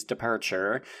Lucy's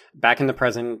departure, back in the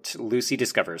present, Lucy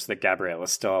discovers that Gabrielle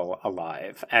is still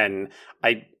alive. And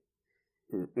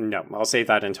no, I'll save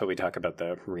that until we talk about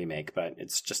the remake, but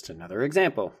it's just another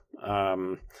example.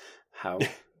 How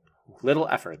little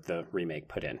effort the remake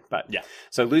put in. But yeah.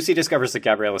 So Lucy discovers that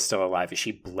Gabrielle is still alive as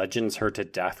she bludgeons her to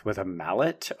death with a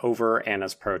mallet over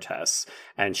Anna's protests.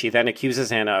 And she then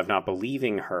accuses Anna of not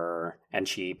believing her, and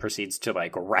she proceeds to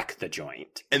wreck the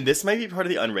joint. And this might be part of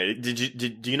the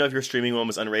unrated. Do you know if your streaming one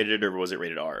was unrated or was it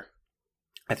rated R?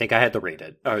 I think I had the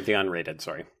unrated,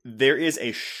 sorry. There is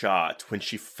a shot when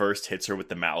she first hits her with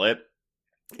the mallet.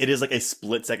 It is like a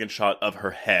split-second shot of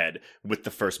her head with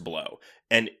the first blow.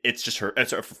 And it's just her,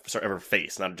 her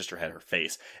face, not just her head, her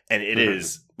face. And it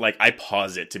is, I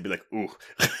pause it to be like, ooh.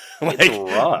 It's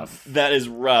rough. That is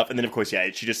rough. And then, of course, yeah,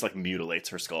 she just, mutilates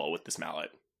her skull with this mallet.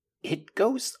 It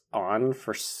goes on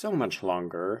for so much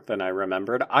longer than I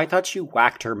remembered. I thought she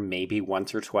whacked her maybe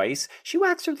once or twice. She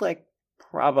whacks her,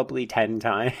 probably 10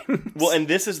 times. Well, and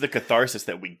this is the catharsis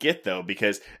that we get, though,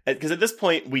 because at this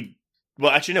point,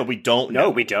 well, actually, no, we don't know. No,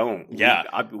 we don't. Yeah.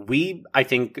 I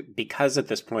think because at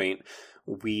this point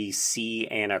we see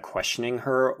Anna questioning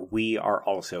her, we are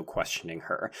also questioning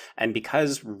her. And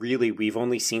because really we've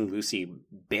only seen Lucy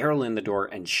barrel in the door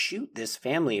and shoot this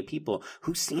family of people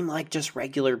who seem like just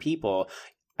regular people,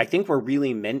 I think we're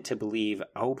really meant to believe,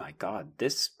 oh my God,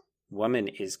 this woman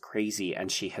is crazy and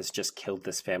she has just killed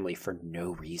this family for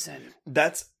no reason.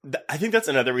 I think that's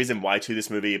another reason why, too, this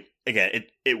movie, again,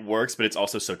 it works, but it's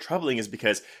also so troubling is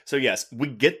because, so yes, we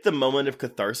get the moment of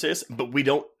catharsis, but we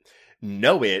don't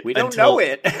know it. We don't know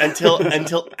it.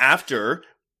 until after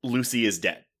Lucy is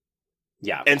dead.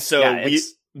 Yeah. And so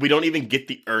we don't even get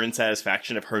the earned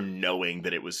satisfaction of her knowing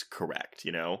that it was correct,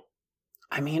 you know?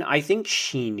 I mean, I think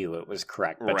she knew it was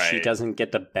correct, but she doesn't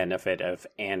get the benefit of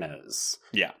Anna's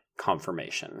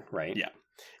confirmation, right? Yeah.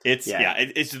 It's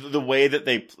the way that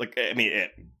they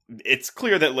it's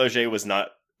clear that Loge was not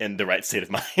in the right state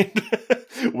of mind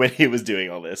when he was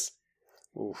doing all this.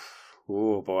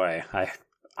 Oh boy.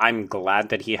 I'm glad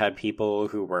that he had people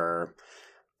who were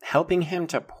helping him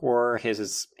to pour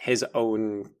his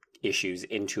own issues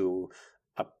into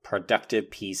a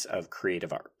productive piece of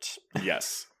creative art.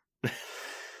 Yes.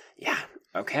 Yeah.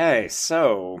 Okay,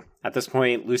 so at this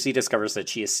point, Lucy discovers that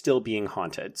she is still being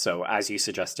haunted. So as you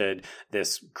suggested,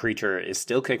 this creature is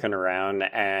still kicking around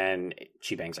and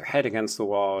she bangs her head against the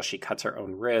wall. She cuts her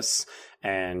own wrists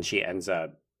and she ends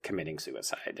up committing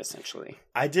suicide, essentially.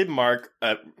 I did mark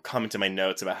a comment in my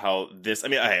notes about how this,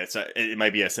 it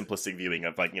might be a simplistic viewing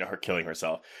of her killing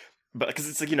herself. But because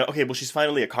it's okay, well, she's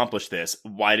finally accomplished this.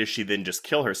 Why does she then just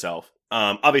kill herself?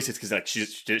 Obviously, it's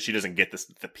because she doesn't get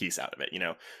the piece out of it,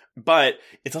 But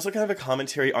it's also kind of a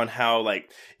commentary on how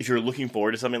if you're looking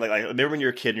forward to something remember when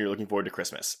you're a kid and you're looking forward to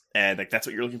Christmas and that's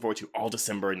what you're looking forward to all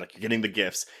December and you're getting the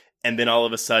gifts and then all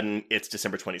of a sudden it's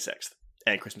December 26th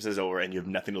and Christmas is over and you have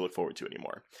nothing to look forward to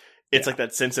anymore. It's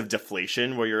that sense of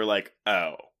deflation where you're like,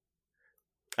 oh.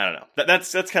 I don't know.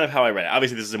 That's kind of how I read it.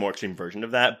 Obviously, this is a more extreme version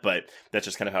of that, but that's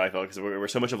just kind of how I felt because where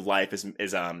so much of life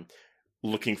is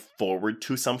looking forward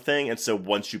to something, and so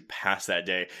once you pass that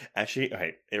day, actually,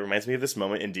 okay, it reminds me of this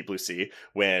moment in Deep Blue Sea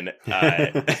when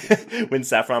when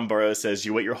Saffron Burrows says,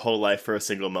 "You wait your whole life for a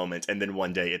single moment, and then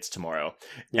one day it's tomorrow,"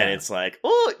 and it's like,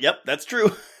 oh, yep, that's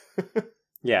true.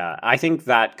 Yeah, I think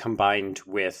that combined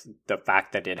with the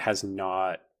fact that it has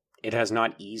not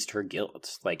eased her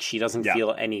guilt. She doesn't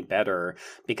feel any better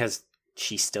because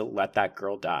she still let that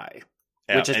girl die.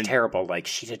 Yeah, which is terrible.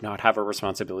 She did not have a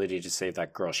responsibility to save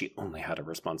that girl. She only had a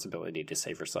responsibility to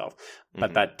save herself.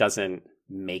 But that doesn't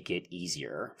make it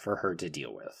easier for her to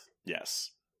deal with. Yes.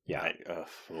 Yeah.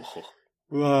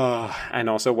 And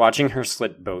also watching her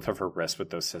slit both of her wrists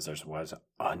with those scissors was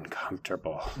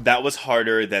uncomfortable. That was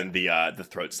harder than the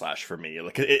throat slash for me.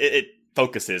 It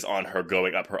focuses on her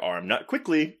going up her arm. Not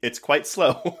quickly. It's quite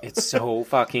slow. It's so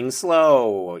fucking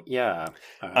slow. Yeah.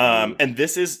 And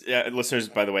this is, listeners,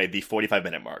 by the way, the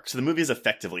 45-minute mark. So the movie is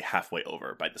effectively halfway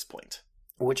over by this point.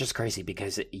 Which is crazy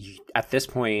because at this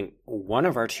point, one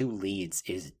of our two leads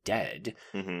is dead.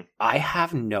 Mm-hmm. I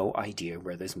have no idea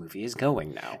where this movie is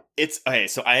going now. Okay,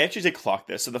 so I actually did clock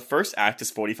this. So the first act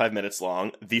is 45 minutes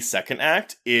long. The second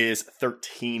act is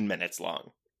 13 minutes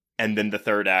long. And then the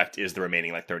third act is the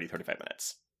remaining 30, 35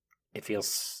 minutes. It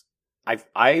feels...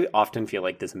 I often feel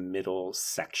like this middle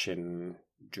section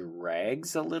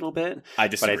drags a little bit. I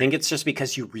disagree. But I think it's just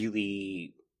because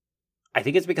I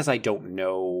think it's because I don't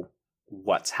know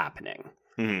what's happening.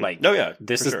 Mm-hmm. Like, oh yeah,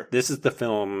 this is the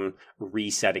film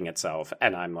resetting itself,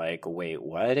 and I'm like, wait,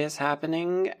 what is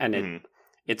happening? And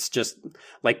it's just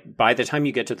like by the time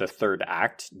you get to the third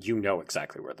act, you know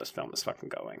exactly where this film is fucking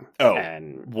going. Oh,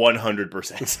 and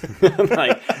 100%.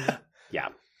 like, yeah.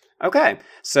 Okay,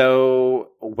 so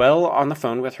while on the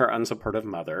phone with her unsupportive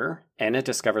mother, Anna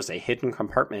discovers a hidden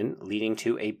compartment leading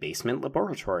to a basement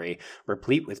laboratory,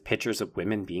 replete with pictures of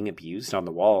women being abused on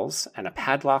the walls, and a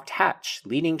padlocked hatch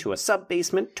leading to a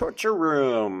sub-basement torture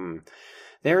room.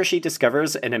 There she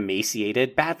discovers an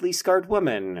emaciated, badly scarred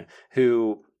woman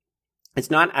who is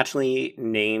not actually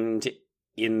named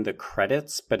in the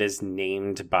credits, but is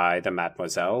named by the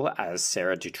Mademoiselle as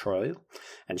Sarah Dutroil,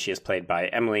 and she is played by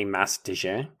Emily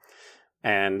Masdegin.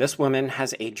 And this woman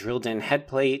has a drilled-in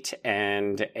headplate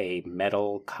and a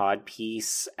metal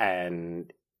codpiece,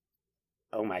 and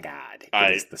oh my god,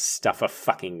 it is the stuff of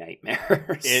fucking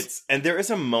nightmares. And there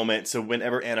is a moment, so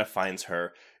whenever Anna finds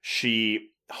her, she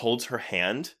holds her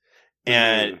hand,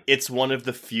 and it's one of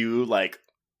the few, like,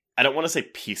 I don't want to say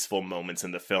peaceful moments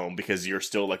in the film, because you're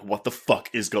still like, what the fuck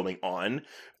is going on?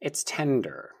 It's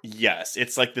tender. Yes,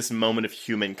 it's like this moment of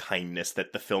human kindness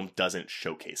that the film doesn't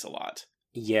showcase a lot.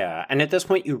 Yeah, and at this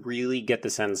point you really get the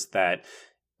sense that,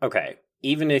 okay,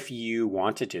 even if you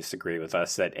want to disagree with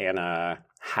us that Anna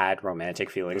had romantic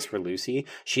feelings for Lucy,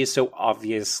 she is so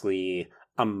obviously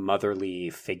a motherly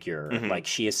figure. Like,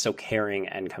 she is so caring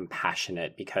and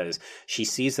compassionate because she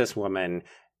sees this woman.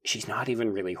 She's not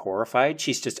even really horrified.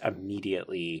 She's just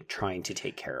immediately trying to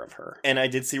take care of her. And I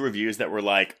did see reviews that were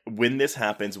like, when this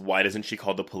happens, why doesn't she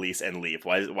call the police and leave?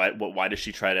 Why does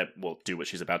she try to, do what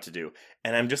she's about to do?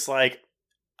 And I'm just like,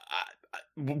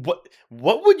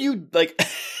 what would you, like,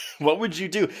 what would you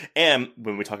do? And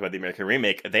when we talk about the American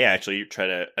remake, they actually try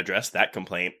to address that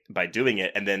complaint by doing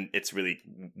it, and then it's really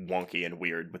wonky and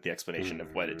weird with the explanation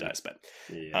of what it does. But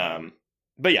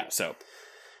yeah, so...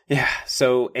 Yeah,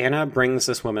 so Anna brings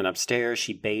this woman upstairs,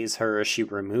 she bathes her, she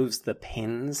removes the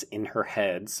pins in her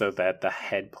head so that the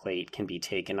head plate can be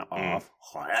taken off.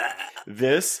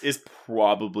 This is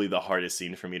probably the hardest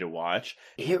scene for me to watch.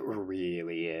 It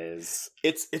really is.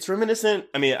 It's reminiscent,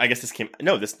 I mean, I guess this came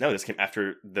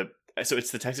after so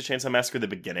it's the Texas Chainsaw Massacre, the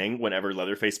beginning, whenever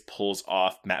Leatherface pulls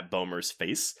off Matt Bomer's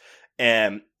face,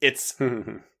 and it's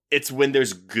when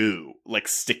there's goo, like,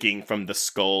 sticking from the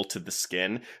skull to the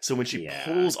skin. So when she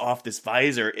pulls off this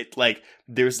visor, it, like,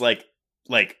 there's, like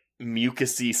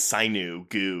mucousy sinew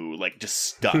goo, like, just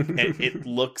stuck. And it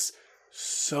looks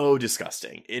so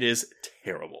disgusting. It is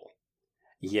terrible.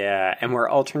 Yeah, and we're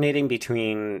alternating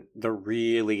between the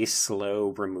really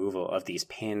slow removal of these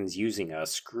pins using a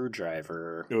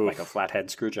screwdriver, like a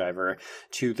flathead screwdriver,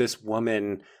 to this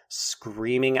woman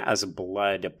screaming as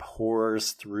blood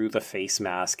pours through the face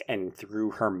mask and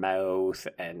through her mouth.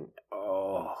 And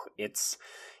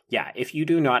if you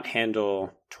do not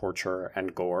handle torture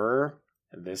and gore,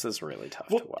 this is really tough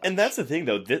to watch. And that's the thing,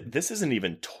 though. This isn't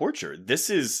even torture. This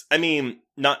is, I mean,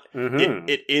 not...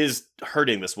 It is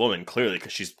hurting this woman, clearly,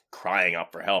 because she's crying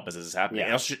out for help as this is happening.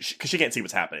 Because she can't see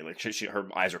what's happening. Like, her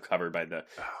eyes are covered by the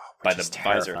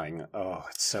visor. Oh,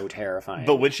 it's so terrifying.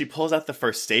 But when she pulls out the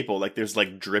first staple, like, there's,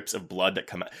 like, drips of blood that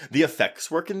come out. The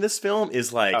effects work in this film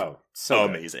is, like, so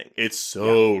amazing. Good. It's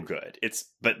so good.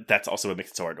 But that's also what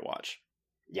makes it so hard to watch.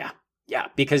 Yeah. Yeah,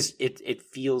 because it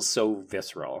feels so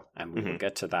visceral, and we will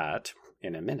get to that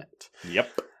in a minute.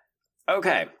 Yep.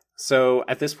 Okay, so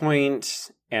at this point,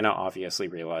 Anna obviously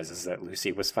realizes that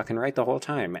Lucy was fucking right the whole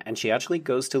time, and she actually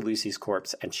goes to Lucy's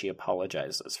corpse and she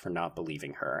apologizes for not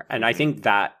believing her. And I think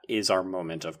that is our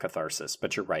moment of catharsis,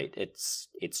 but you're right, it's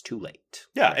too late.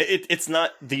 Yeah, it's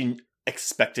not the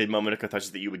expected moment of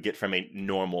catharsis that you would get from a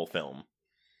normal film.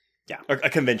 Yeah. Or a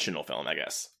conventional film, I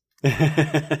guess.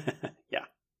 Yeah.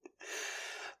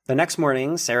 The next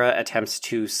morning, Sarah attempts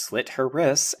to slit her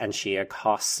wrists, and she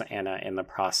accosts Anna in the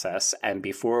process. And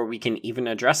before we can even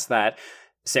address that,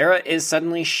 Sarah is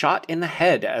suddenly shot in the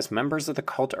head as members of the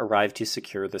cult arrive to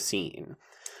secure the scene.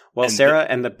 Well, go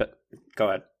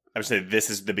ahead. I would say this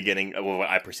is the beginning of what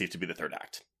I perceive to be the third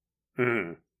act.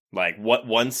 Mm-hmm. Like,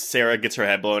 once Sarah gets her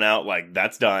head blown out, like,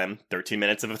 that's done. 13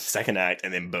 minutes of the second act,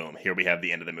 and then boom, here we have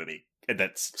the end of the movie.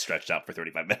 That's stretched out for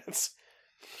 35 minutes.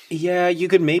 Yeah, you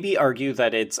could maybe argue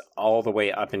that it's all the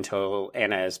way up until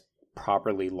Anna is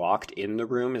properly locked in the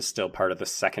room is still part of the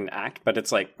second act, but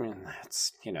it's like,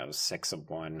 that's, 6 of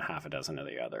one, half a dozen of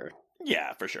the other.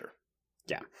 Yeah, for sure.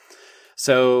 Yeah.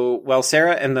 So, while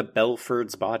Sarah and the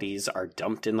Belfords' bodies are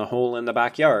dumped in the hole in the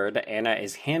backyard, Anna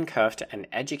is handcuffed and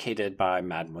educated by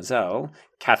Mademoiselle,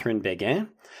 Catherine Béguin,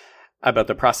 about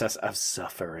the process of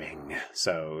suffering.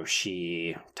 So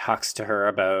she talks to her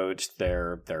about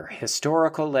their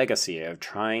historical legacy of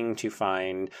trying to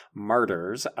find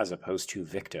martyrs as opposed to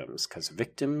victims, because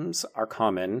victims are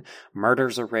common,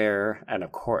 martyrs are rare, and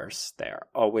of course, they are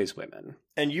always women.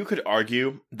 And you could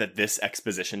argue that this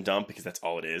exposition dump, because that's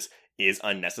all it is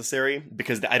unnecessary,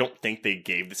 because I don't think they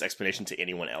gave this explanation to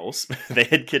anyone else they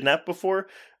had kidnapped before.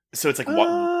 So it's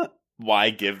like, why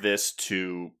give this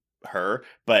to her?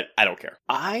 But I don't care.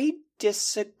 I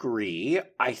disagree.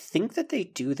 I think that they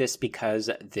do this because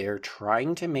they're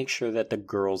trying to make sure that the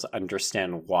girls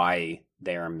understand why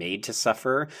they are made to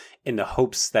suffer, in the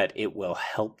hopes that it will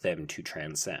help them to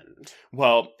transcend.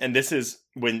 Well, and this is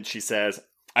when she says,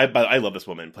 I love this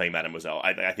woman playing Mademoiselle.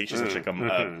 I think she's such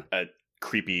a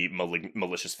creepy,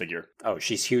 malicious figure. Oh,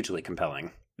 she's hugely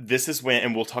compelling. This is when,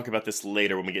 and we'll talk about this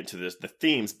later when we get into the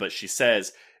themes, but she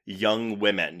says young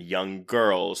women, young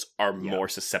girls are more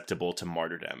susceptible to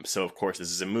martyrdom. So, of course,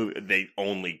 this is a movie. They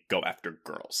only go after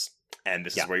girls. And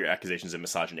this is where your accusations of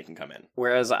misogyny can come in.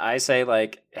 Whereas I say,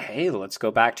 like, hey, let's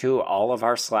go back to all of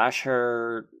our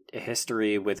slasher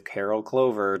history with Carol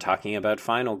Clover talking about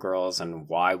final girls and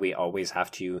why we always have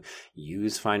to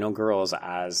use final girls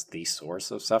as the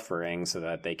source of suffering so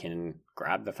that they can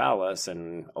grab the phallus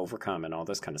and overcome and all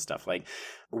this kind of stuff. Like,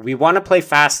 we want to play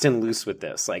fast and loose with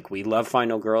this. Like, we love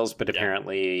final girls, but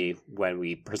apparently when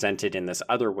we present it in this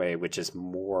other way, which is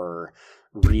more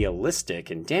realistic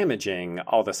and damaging,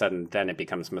 all of a sudden then it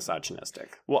becomes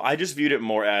misogynistic. Well, I just viewed it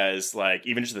more as like,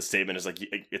 even just the statement is like,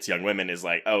 it's young women is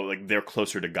like, oh, like they're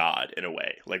closer to God in a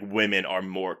way. Like women are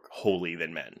more holy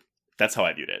than men. That's how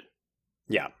I viewed it.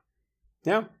 Yeah.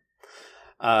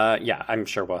 I'm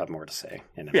sure we'll have more to say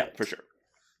in a bit. For sure.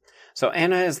 So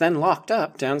Anna is then locked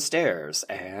up downstairs,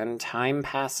 and time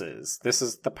passes. This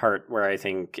is the part where I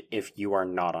think if you are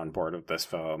not on board with this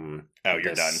film, you're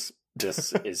done.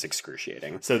 This is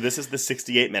excruciating. So this is the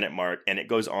 68-minute mark, and it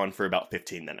goes on for about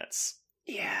 15 minutes.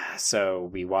 Yeah, so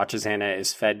we watch as Anna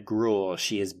is fed gruel,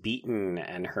 she is beaten,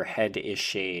 and her head is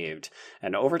shaved.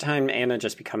 And over time, Anna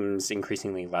just becomes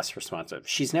increasingly less responsive.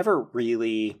 She's never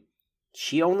really...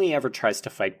 She only ever tries to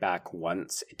fight back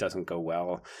once. It doesn't go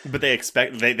well. But they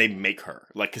make her.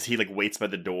 Like, because he, like, waits by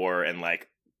the door and, like,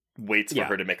 waits for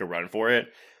her to make a run for it.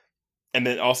 And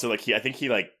then also, like, I think he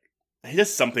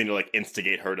does something to, like,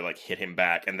 instigate her to, like, hit him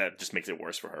back, and that just makes it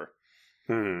worse for her.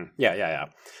 Yeah.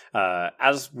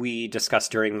 As we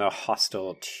discussed during the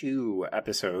Hostel 2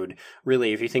 episode,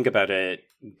 really, if you think about it,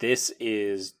 this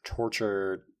is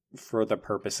torture for the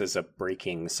purposes of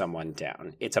breaking someone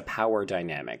down. It's a power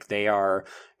dynamic. They are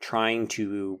trying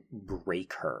to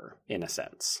break her, in a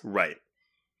sense. Right.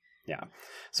 Yeah.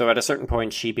 So at a certain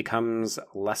point, she becomes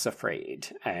less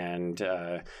afraid, and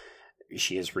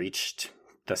she has reached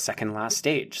the second last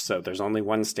stage. So there's only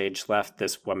one stage left.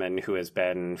 This woman who has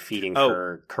been feeding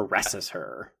her caresses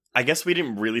her. I guess we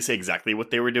didn't really say exactly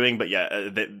what they were doing, but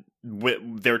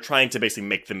they're trying to basically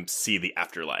make them see the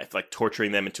afterlife, like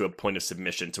torturing them into a point of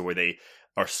submission to where they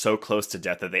are so close to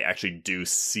death that they actually do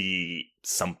see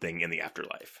something in the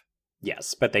afterlife.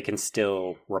 Yes, but they can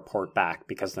still report back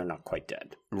because they're not quite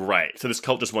dead. Right. So this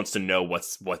cult just wants to know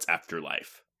what's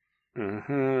afterlife.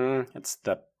 Mm-hmm.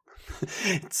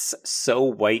 It's so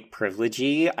white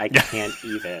privilege-y, I can't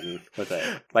even with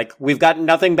it. Like, we've got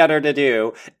nothing better to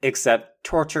do except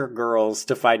torture girls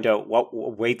to find out what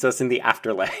awaits us in the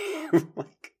afterlife.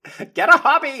 Like, get a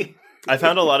hobby! I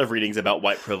found a lot of readings about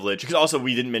white privilege, because also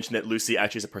we didn't mention that Lucy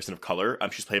actually is a person of color.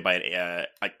 She's played by an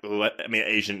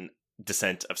Asian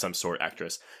descent of some sort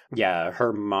actress. Yeah,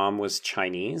 her mom was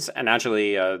Chinese, and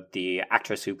actually the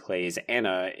actress who plays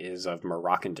Anna is of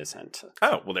Moroccan descent.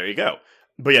 Oh, well, there you go.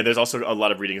 But yeah, there's also a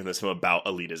lot of readings in this film about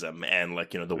elitism and,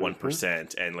 like, you know, the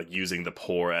 1% and, like, using the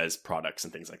poor as products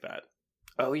and things like that.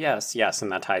 Oh, yes,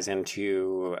 and that ties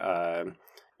into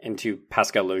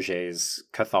Pascal Lauger's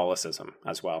Catholicism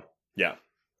as well. Yeah.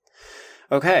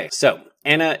 Okay, so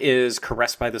Anna is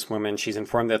caressed by this woman. She's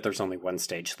informed that there's only one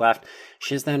stage left.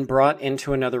 She's then brought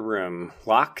into another room,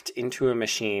 locked into a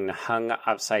machine, hung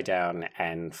upside down,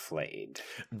 and flayed.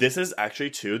 This is actually,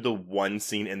 too, the one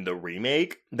scene in the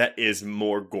remake that is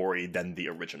more gory than the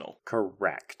original.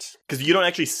 Correct. Because you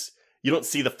don't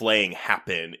see the flaying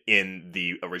happen in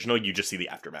the original. You just see the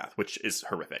aftermath, which is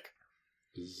horrific.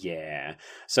 Yeah.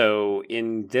 So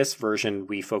in this version,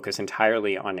 we focus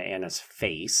entirely on Anna's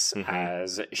face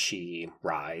as she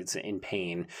writhes in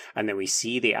pain. And then we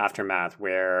see the aftermath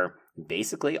where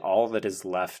basically all that is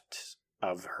left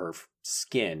of her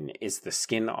skin is the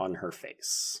skin on her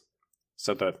face.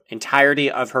 So the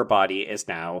entirety of her body is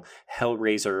now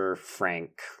Hellraiser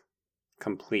Frank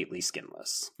completely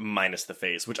skinless. Minus the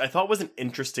face, which I thought was an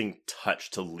interesting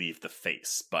touch to leave the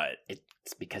face, but...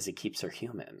 It's because it keeps her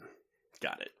human.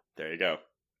 Got it. There you go.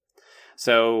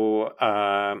 So,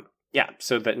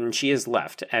 so then she is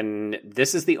left, and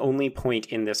this is the only point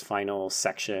in this final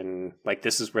section, like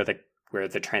this is where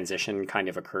the transition kind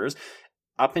of occurs.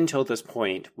 Up until this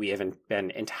point, we haven't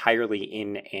been entirely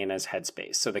in Anna's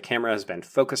headspace. So the camera has been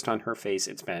focused on her face.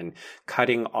 It's been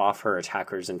cutting off her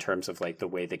attackers in terms of like the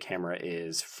way the camera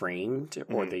is framed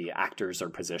or the actors are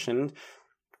positioned.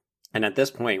 And at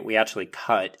this point, we actually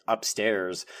cut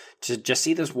upstairs to just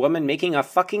see this woman making a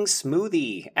fucking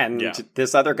smoothie. And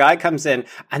this other guy comes in,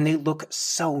 and they look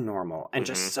so normal and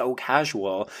just so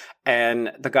casual.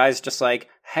 And the guy's just like,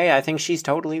 hey, I think she's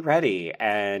totally ready.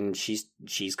 And she's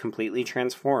completely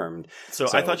transformed. So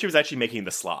I thought she was actually making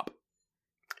the slop.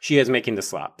 She is making the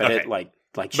slop, but it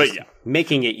she's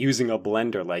making it using a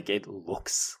blender. Like, it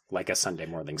looks like a Sunday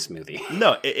morning smoothie.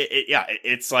 No,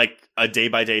 it's like a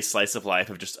day-by-day slice of life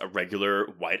of just a regular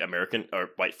white American or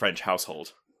white French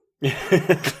household.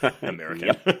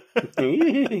 American.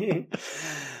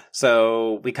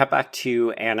 So we cut back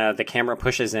to Anna. The camera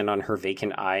pushes in on her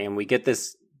vacant eye, and we get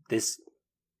this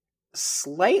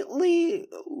slightly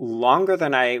longer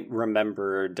than I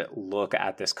remembered look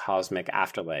at this cosmic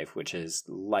afterlife, which is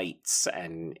lights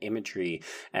and imagery.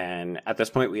 And at this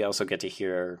point, we also get to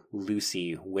hear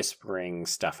Lucy whispering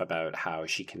stuff about how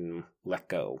she can let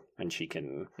go and she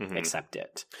can accept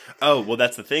it. Oh, well,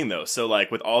 that's the thing, though. So,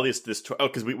 like, with all this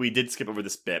because we did skip over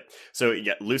this bit. So,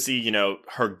 yeah, Lucy, you know,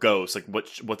 her ghost, like,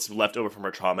 what's left over from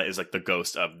her trauma is, like, the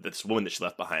ghost of this woman that she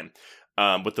left behind.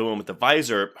 With the one with the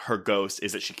visor, her ghost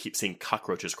is that she keeps seeing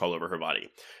cockroaches crawl over her body.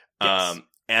 Yes.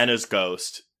 Anna's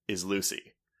ghost is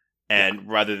Lucy. And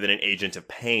rather than an agent of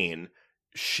pain,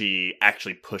 she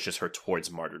actually pushes her towards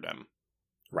martyrdom.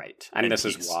 Right. And this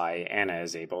is why Anna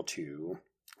is able to,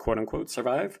 quote-unquote,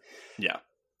 survive. Yeah.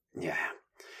 Yeah.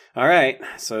 All right,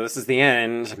 so this is the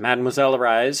end. Mademoiselle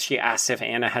arrives. She asks if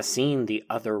Anna has seen the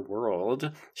other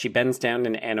world. She bends down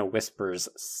and Anna whispers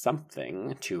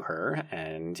something to her.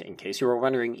 And in case you were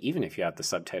wondering, even if you have the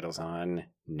subtitles on,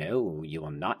 no, you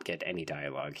will not get any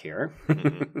dialogue here.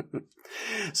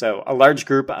 So a large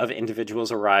group of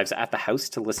individuals arrives at the house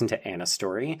to listen to Anna's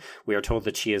story. We are told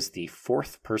that she is the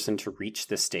fourth person to reach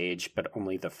this stage, but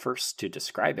only the first to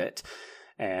describe it.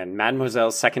 And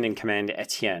Mademoiselle's second-in-command,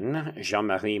 Etienne,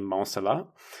 Jean-Marie Moncelat,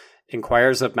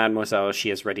 inquires of Mademoiselle if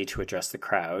she is ready to address the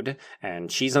crowd.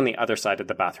 And she's on the other side of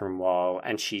the bathroom wall,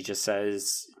 and she just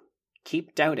says,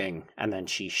 keep doubting. And then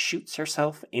she shoots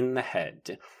herself in the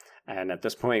head. And at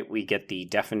this point, we get the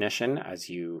definition, as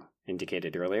you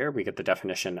indicated earlier, we get the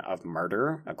definition of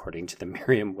murder, according to the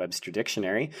Merriam-Webster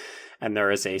Dictionary. And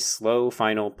there is a slow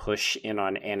final push in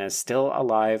on Anna's still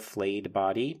alive, flayed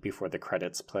body before the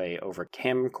credits play over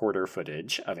camcorder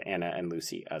footage of Anna and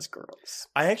Lucy as girls.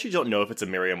 I actually don't know if it's a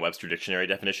Merriam-Webster Dictionary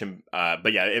definition,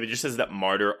 but yeah, it just says that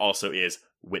martyr also is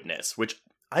witness, which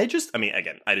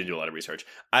again, I didn't do a lot of research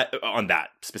on that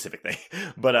specific thing,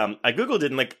 but I Googled it,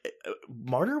 and like,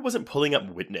 martyr wasn't pulling up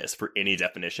witness for any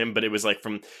definition, but it was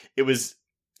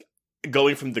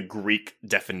going from the Greek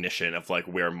definition of like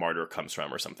where martyr comes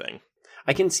from or something.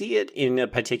 I can see it in a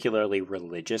particularly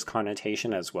religious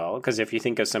connotation as well, because if you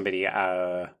think of somebody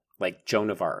like Joan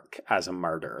of Arc as a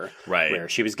martyr, right, where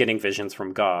she was getting visions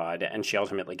from God and she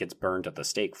ultimately gets burned at the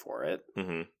stake for it.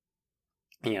 Mm-hmm.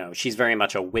 You know, she's very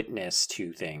much a witness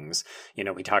to things. You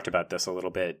know, we talked about this a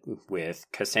little bit with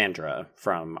Cassandra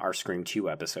from our Scream 2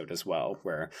 episode as well,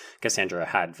 where Cassandra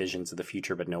had visions of the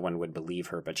future, but no one would believe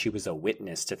her. But she was a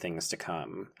witness to things to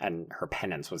come. And her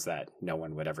penance was that no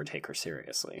one would ever take her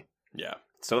seriously. Yeah.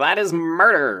 So that is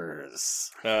Martyrs.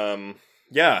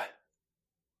 Yeah.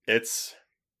 It's...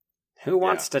 Who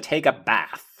wants to take a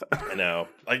bath? I know.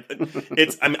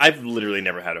 I've literally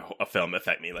never had a film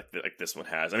affect me like this one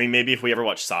has. I mean, maybe if we ever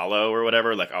watch Solo or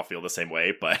whatever, like, I'll feel the same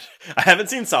way, but I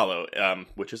haven't seen Solo,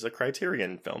 which is a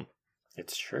Criterion film.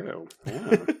 It's true.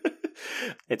 Yeah.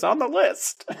 It's on the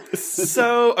list.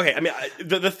 So, okay, I mean,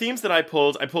 the themes that I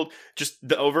pulled just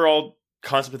the overall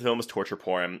concept of the film was torture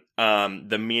porn,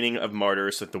 the meaning of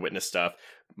martyrs, like the witness stuff,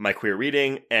 my queer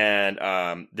reading, and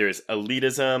there's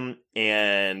elitism,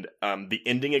 and the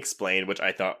ending explained, which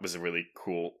I thought was a really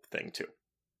cool thing too.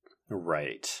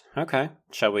 Right. Okay.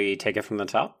 Shall we take it from the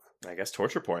top? I guess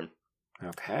torture porn.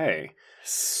 Okay.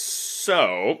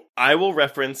 So I will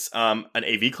reference an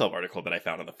AV Club article that I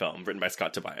found on the film, written by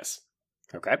Scott Tobias.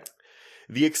 Okay.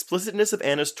 The explicitness of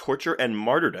Anna's torture and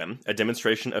martyrdom, a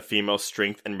demonstration of female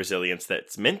strength and resilience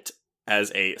that's meant as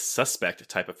a suspect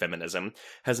type of feminism,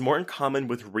 has more in common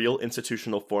with real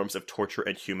institutional forms of torture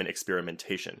and human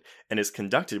experimentation, and is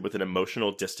conducted with an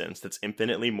emotional distance that's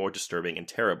infinitely more disturbing and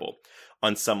terrible.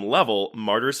 On some level,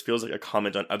 Martyrs feels like a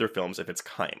comment on other films of its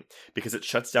kind, because it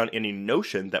shuts down any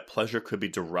notion that pleasure could be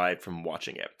derived from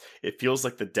watching it. It feels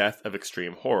like the death of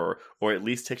extreme horror, or at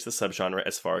least takes the subgenre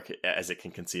as far as it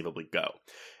can conceivably go.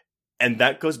 And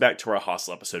that goes back to our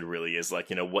Hostel episode, really, is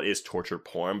like, what is torture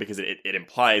porn? Because it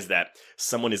implies that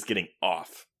someone is getting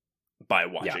off by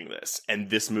watching this. And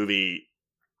this movie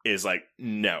is like,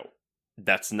 no,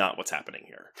 that's not what's happening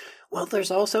here. Well, there's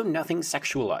also nothing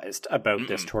sexualized about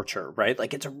this torture, right?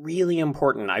 Like, it's really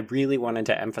important. I really wanted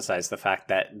to emphasize the fact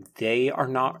that they are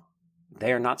not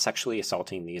sexually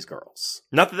assaulting these girls.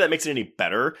 Not that that makes it any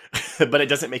better, but it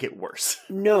doesn't make it worse.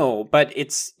 No, but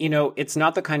it's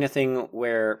not the kind of thing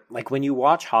where, like, when you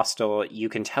watch Hostel, you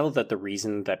can tell that the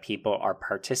reason that people are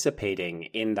participating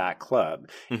in that club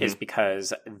is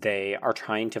because they are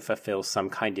trying to fulfill some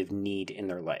kind of need in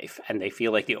their life. And they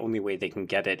feel like the only way they can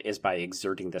get it is by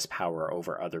exerting this power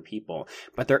over other people.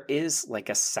 But there is, like,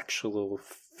 a sexual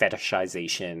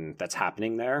fetishization that's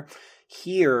happening there.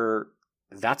 Here,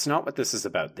 that's not what this is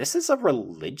about. This is a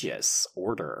religious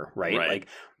order, right? Like,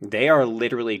 they are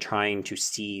literally trying to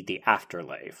see the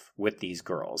afterlife with these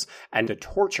girls. And the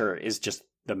torture is just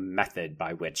the method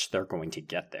by which they're going to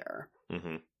get there.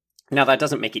 Now, that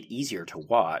doesn't make it easier to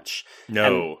watch.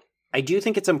 No. And I do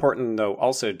think it's important, though,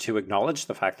 also to acknowledge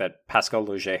the fact that Pascal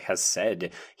Laugier has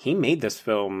said he made this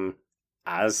film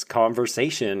as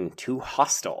conversation to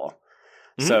Hostel.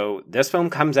 So this film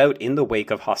comes out in the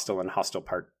wake of Hostel and Hostel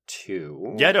Part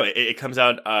 2. Yeah, no, it comes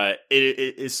out,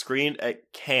 it is screened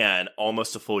at Cannes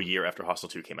almost a full year after Hostel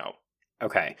 2 came out.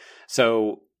 Okay,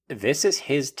 so this is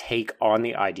his take on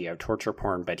the idea of torture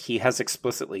porn, but he has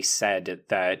explicitly said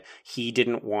that he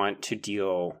didn't want to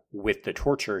deal with the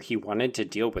torture, he wanted to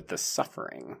deal with the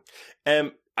suffering.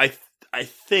 I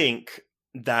think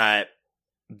that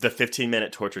the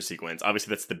 15-minute torture sequence, obviously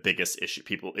that's the biggest issue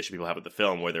people have with the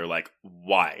film, where they're like,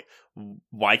 why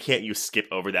can't you skip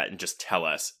over that and just tell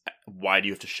us? Why do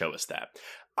you have to show us that?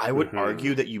 I would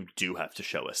argue that you do have to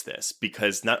show us this,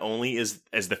 because not only is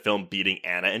the film beating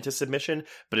Anna into submission,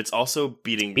 but it's also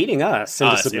beating us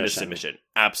into submission.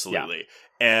 Absolutely.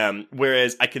 Yeah.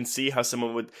 Whereas I can see how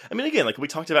someone would, I mean, again, like we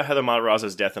talked about Heather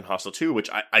Matarazzo's death in Hostel 2, which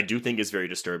I do think is very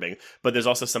disturbing, but there's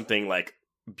also something like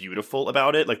beautiful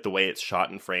about it, like the way it's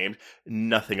shot and framed.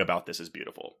 Nothing about this is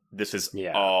beautiful. This is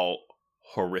all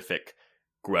horrific,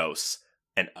 gross,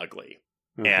 and ugly.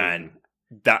 And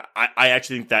that I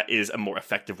actually think that is a more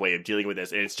effective way of dealing with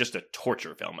this, and it's just a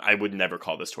torture film. I would never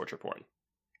call this torture porn.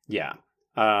 Yeah.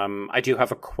 I do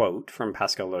have a quote from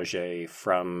Pascal Laugier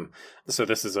so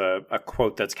this is a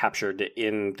quote that's captured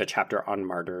in the chapter on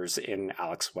Martyrs in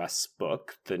Alex West's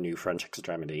book, The New French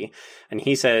Extremity. And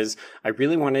he says, "I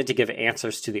really wanted to give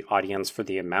answers to the audience for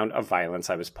the amount of violence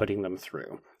I was putting them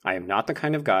through. I am not the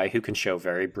kind of guy who can show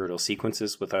very brutal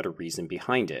sequences without a reason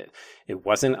behind it. It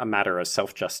wasn't a matter of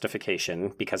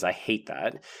self-justification, because I hate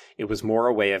that. It was more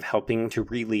a way of helping to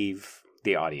relieve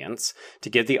the audience,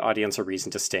 to give the audience a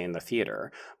reason to stay in the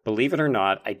theater. Believe it or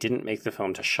not, I didn't make the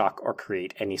film to shock or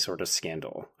create any sort of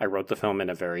scandal. I wrote the film in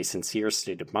a very sincere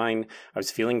state of mind. I was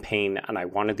feeling pain, and I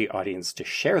wanted the audience to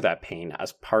share that pain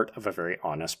as part of a very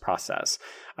honest process.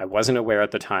 I wasn't aware at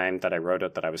the time that I wrote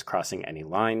it that I was crossing any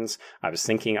lines. I was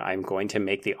thinking I'm going to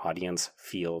make the audience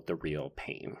feel the real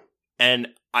pain." And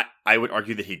I would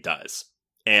argue that he does.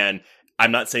 And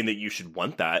I'm not saying that you should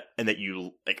want that and that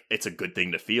you like it's a good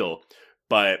thing to feel.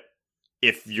 But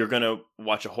if you're going to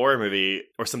watch a horror movie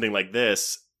or something like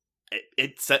this,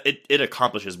 it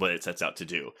accomplishes what it sets out to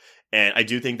do. And I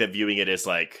do think that viewing it as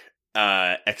like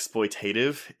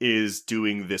exploitative is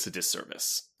doing this a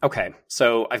disservice. Okay,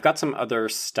 so I've got some other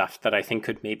stuff that I think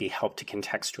could maybe help to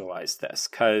contextualize this,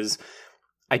 because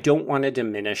I don't want to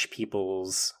diminish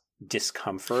people's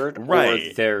discomfort or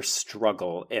their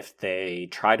struggle if they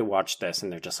try to watch this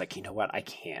and they're just like, you know what, I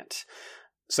can't.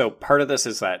 So part of this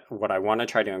is that what I want to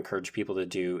try to encourage people to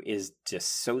do is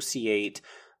dissociate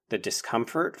the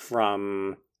discomfort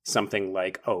from something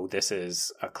like, oh, this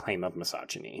is a claim of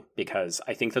misogyny, because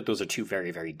I think that those are two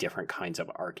very, very different kinds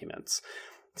of arguments.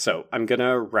 So I'm going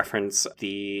to reference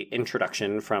the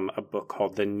introduction from a book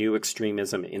called The New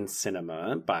Extremism in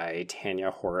Cinema by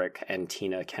Tanya Horick and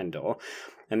Tina Kendall.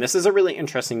 And this is a really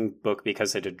interesting book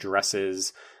because it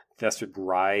addresses this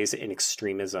rise in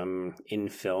extremism in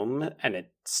film, and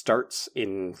it starts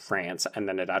in France, and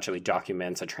then it actually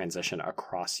documents a transition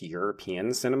across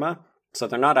European cinema. So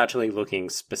they're not actually looking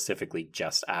specifically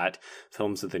just at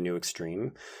films of the new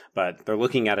extreme, but they're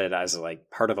looking at it as like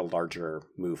part of a larger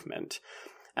movement.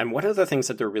 And one of the things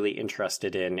that they're really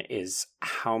interested in is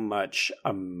how much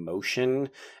emotion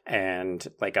and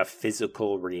like a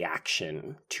physical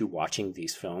reaction to watching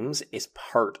these films is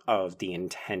part of the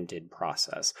intended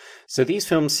process. So these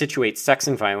films situate sex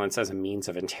and violence as a means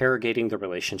of interrogating the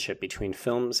relationship between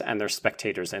films and their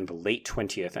spectators in the late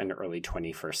 20th and early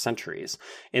 21st centuries.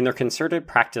 In their concerted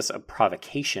practice of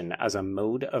provocation as a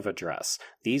mode of address,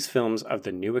 these films of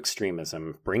the new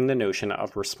extremism bring the notion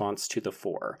of response to the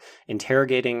fore,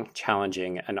 interrogating,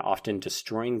 challenging, and often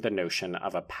destroying the notion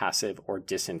of a passive or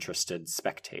disinterested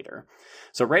spectator.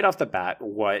 So right off the bat,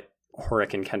 what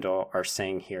Horik and Kendall are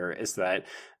saying here is that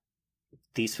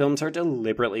these films are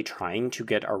deliberately trying to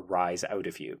get a rise out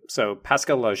of you. So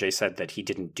Pascal Laugier said that he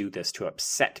didn't do this to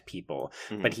upset people,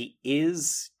 but he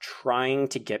is trying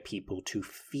to get people to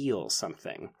feel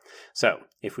something. So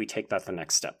if we take that the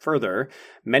next step further,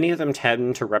 many of them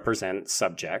tend to represent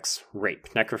subjects: rape,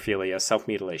 necrophilia,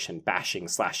 self-mutilation, bashing,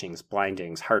 slashings,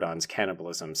 blindings, hard-ons,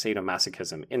 cannibalism,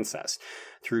 sadomasochism, incest,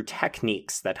 through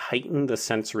techniques that heighten the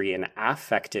sensory and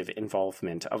affective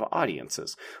involvement of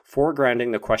audiences,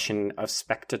 foregrounding the question of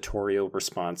spectatorial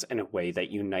response in a way that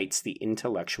unites the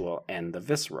intellectual and the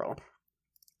visceral.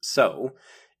 So,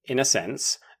 in a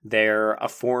sense, they're a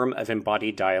form of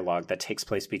embodied dialogue that takes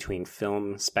place between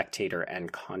film, spectator,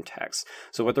 and context.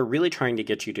 So what they're really trying to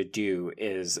get you to do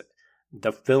is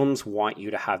the films want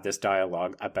you to have this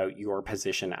dialogue about your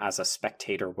position as a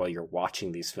spectator while you're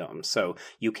watching these films. So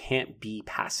you can't be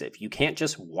passive. You can't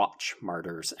just watch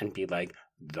Martyrs and be like,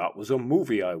 that was a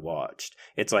movie I watched.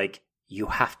 It's like, you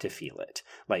have to feel it.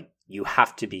 Like, you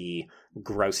have to be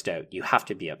grossed out. You have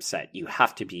to be upset. You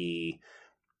have to be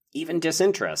even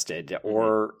disinterested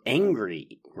or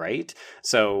angry, right?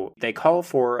 So they call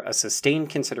for a sustained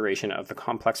consideration of the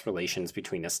complex relations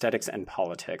between aesthetics and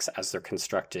politics as they're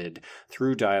constructed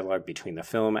through dialogue between the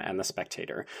film and the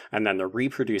spectator. And then they're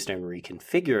reproduced and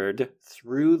reconfigured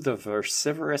through the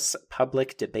vociferous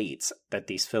public debates that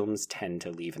these films tend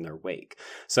to leave in their wake.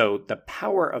 So the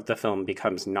power of the film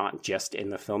becomes not just in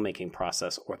the filmmaking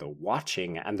process or the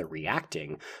watching and the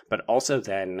reacting, but also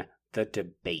then the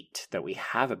debate that we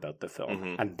have about the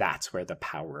film. And that's where the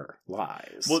power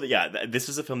lies. Well, yeah, this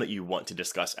is a film that you want to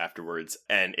discuss afterwards.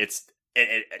 And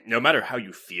no matter how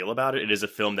you feel about it, it is a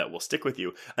film that will stick with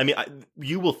you. I mean,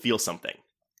 you will feel something.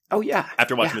 Oh, yeah.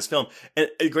 After watching this film. And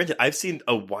granted, I've seen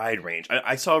a wide range.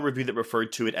 I saw a review that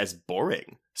referred to it as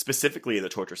boring, specifically in the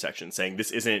torture section, saying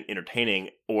this isn't entertaining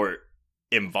or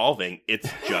involving, it's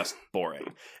just boring.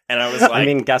 And I was like, I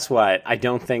mean, guess what? I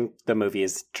don't think the movie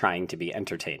is trying to be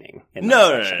entertaining.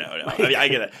 No. I mean, I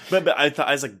get it. But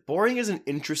I was like, boring is an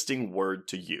interesting word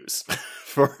to use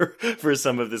for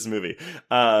some of this movie.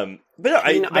 But no,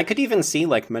 I could even see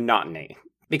like monotony,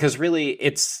 because really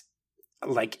it's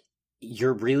like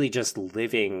you're really just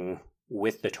living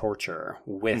with the torture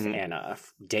with Anna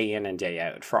day in and day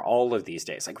out for all of these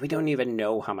days. Like, we don't even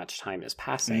know how much time is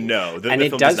passing. No, and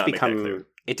it does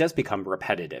become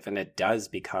repetitive, and it does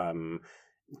become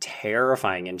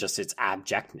terrifying in just its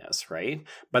abjectness, right?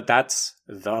 But that's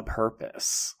the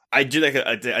purpose. I did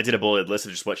a bulleted list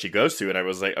of just what she goes through, and I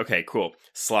was like, okay, cool.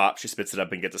 Slop, she spits it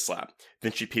up and gets a slap.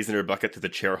 Then she pees in her bucket through the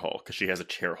chair hole, because she has a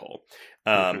chair hole.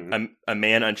 A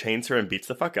man unchains her and beats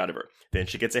the fuck out of her. Then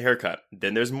she gets a haircut.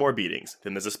 Then there's more beatings.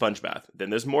 Then there's a sponge bath. Then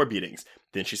there's more beatings.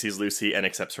 Then she sees Lucy and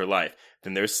accepts her life.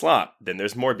 Then there's slop. Then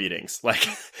there's more beatings. Like,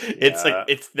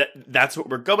 that's what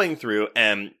we're going through,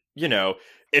 and, you know,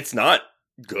 it's not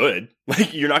good.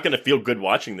 Like, you're not going to feel good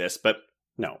watching this, but...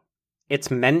 No. It's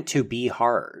meant to be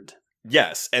hard.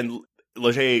 Yes, and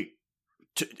Laugier,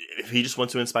 if he just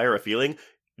wants to inspire a feeling,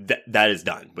 that is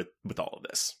done with all of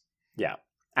this. Yeah,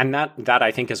 and that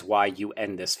I think is why you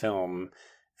end this film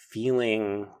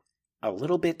feeling a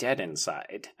little bit dead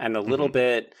inside and a little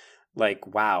bit like,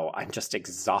 wow, I'm just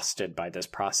exhausted by this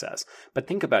process. But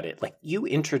think about it. Like, you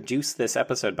introduced this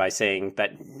episode by saying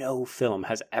that no film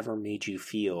has ever made you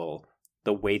feel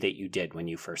the way that you did when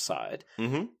you first saw it.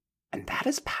 And that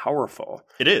is powerful.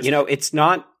 It is. You know, it's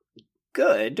not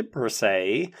good per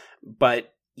se,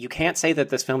 but you can't say that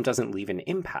this film doesn't leave an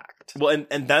impact. Well,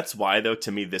 and that's why, though,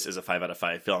 to me, this is a 5 out of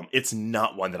 5 film. It's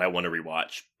not one that I want to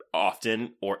rewatch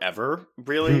often or ever,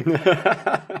 really.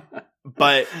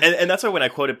 But, and that's why when I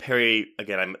quoted Perry,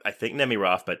 again, I think Nemi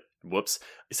Roth, but whoops,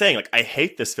 saying, like, I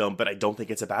hate this film, but I don't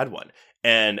think it's a bad one.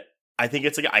 And I think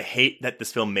it's like, I hate that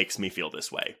this film makes me feel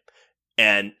this way.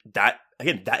 And that,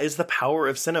 again, that is the power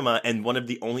of cinema, and one of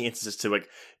the only instances to, like,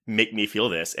 make me feel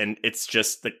this. And it's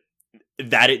just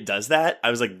that it does that. I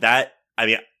was like, that, I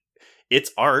mean,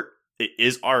 it's art. It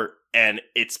is art, and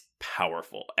it's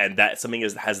powerful. And that something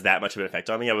has that much of an effect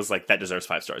on me. I was like, that deserves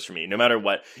 5 stars for me, no matter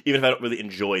what, even if I don't really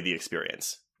enjoy the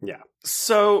experience. Yeah.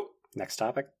 So next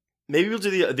topic. Maybe we'll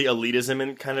do the elitism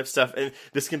and kind of stuff. And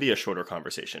this can be a shorter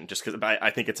conversation just because I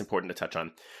think it's important to touch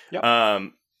on.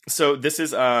 Yep. So this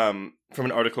is from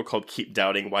an article called Keep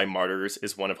Doubting Why Martyrs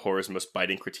is one of horror's most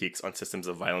biting critiques on systems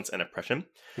of violence and oppression.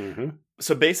 Mm-hmm.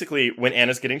 So basically, when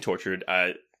Anna's getting tortured,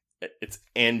 it's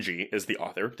Angie is the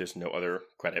author. There's no other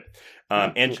credit.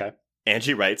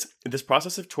 Angie writes, this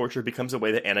process of torture becomes a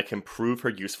way that Anna can prove her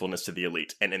usefulness to the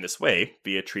elite. And in this way,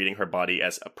 via treating her body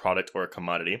as a product or a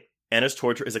commodity, Anna's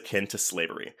torture is akin to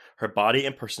slavery. Her body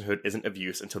and personhood isn't of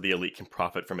use until the elite can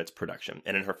profit from its production.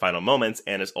 And in her final moments,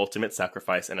 Anna's ultimate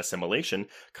sacrifice and assimilation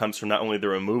comes from not only the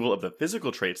removal of the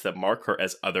physical traits that mark her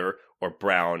as other or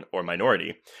brown or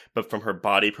minority, but from her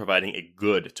body providing a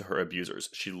good to her abusers.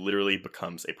 She literally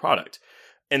becomes a product.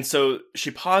 And so she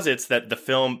posits that the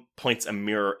film points a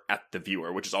mirror at the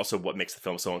viewer, which is also what makes the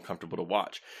film so uncomfortable to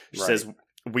watch. She says,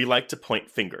 we like to point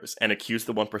fingers and accuse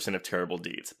the 1% of terrible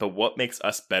deeds, but what makes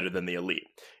us better than the elite?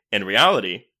 In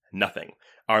reality, nothing.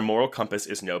 Our moral compass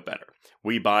is no better.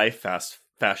 We buy fast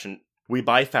fashion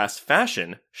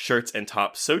shirts and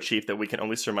tops so cheap that we can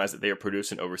only surmise that they are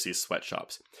produced in overseas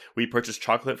sweatshops. We purchase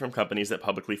chocolate from companies that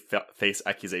publicly face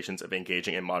accusations of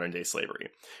engaging in modern-day slavery.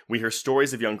 We hear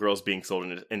stories of young girls being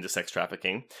sold into sex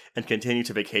trafficking and continue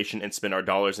to vacation and spend our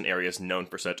dollars in areas known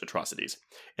for such atrocities.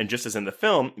 And just as in the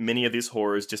film, many of these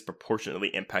horrors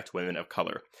disproportionately impact women of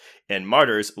color. In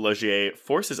Martyrs, Logier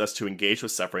forces us to engage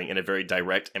with suffering in a very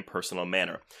direct and personal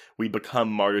manner. We become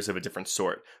martyrs of a different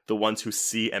sort, the ones who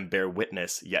see and bear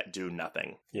witness yet do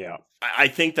nothing. Yeah. I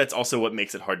think that's also what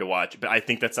makes it hard to watch, but I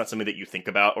think that's not something that you think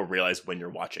about or realize when you're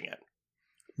watching it.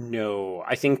 No,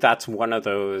 I think that's one of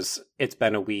those, it's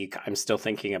been a week, I'm still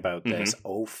thinking about this,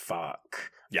 oh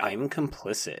fuck, yeah. I'm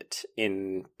complicit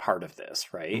in part of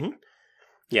this, right? Mm-hmm.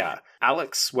 Yeah,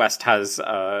 Alex West has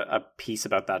a piece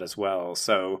about that as well.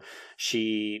 So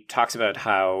she talks about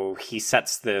how he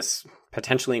sets this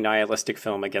potentially nihilistic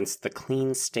film against the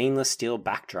clean stainless steel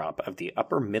backdrop of the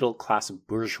upper middle class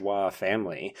bourgeois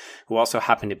family, who also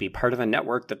happen to be part of a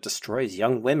network that destroys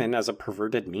young women as a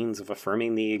perverted means of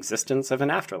affirming the existence of an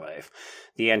afterlife.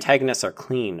 The antagonists are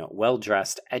clean,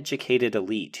 well-dressed, educated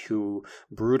elite who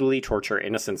brutally torture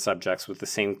innocent subjects with the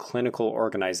same clinical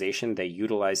organization they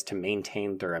utilize to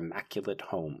maintain their immaculate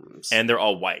homes. And they're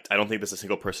all white. I don't think there's a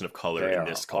single person of color in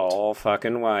this cult. All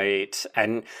fucking white.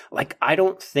 And, I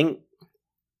don't think...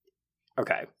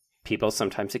 Okay, people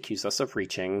sometimes accuse us of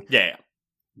reaching. Yeah.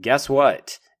 Guess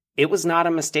what? It was not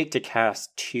a mistake to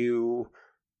cast two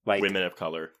women of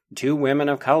color. 2 women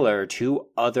of color, 2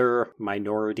 other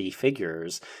minority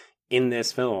figures in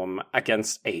this film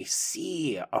against a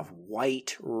sea of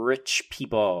white, rich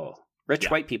people.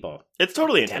 White people. It's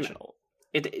totally intentional.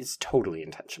 It is totally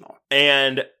intentional.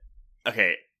 And,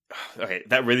 okay,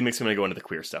 that really makes me want to go into the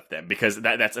queer stuff then, because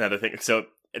that's another thing. So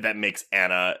that makes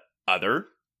Anna other.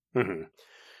 Mm-hmm.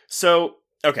 So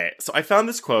I found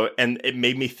this quote, and it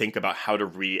made me think about how to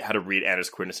read Anna's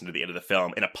queerness into the end of the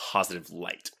film in a positive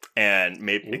light. And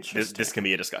maybe this can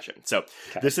be a discussion. So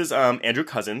This is Andrew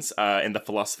Cousins in The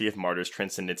Philosophy of Martyrs,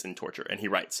 Transcendence and Torture. And he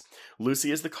writes,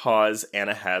 Lucy is the cause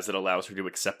Anna has that allows her to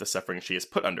accept the suffering she is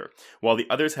put under. While the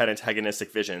others had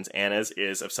antagonistic visions, Anna's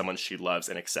is of someone she loves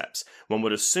and accepts. One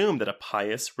would assume that a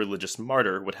pious, religious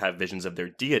martyr would have visions of their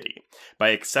deity. By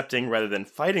accepting rather than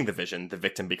fighting the vision, the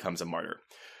victim becomes a martyr.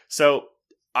 So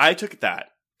I took that,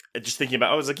 just thinking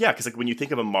about, I was like, yeah, because when you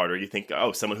think of a martyr, you think,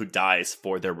 someone who dies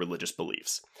for their religious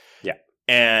beliefs. Yeah.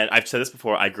 And I've said this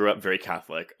before, I grew up very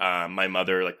Catholic. My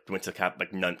mother went to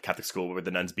Catholic school where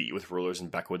the nuns beat you with rulers in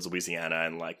Backwoods, Louisiana,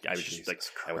 and I was just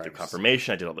I went through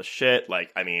confirmation, I did all this shit.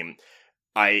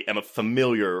 I am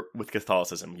familiar with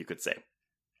Catholicism, you could say.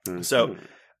 Mm-hmm. So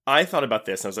I thought about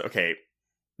this, and I was like, okay,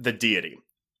 the deity.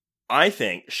 I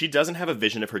think she doesn't have a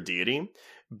vision of her deity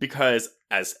because,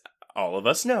 as all of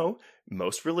us know,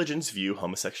 most religions view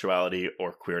homosexuality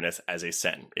or queerness as a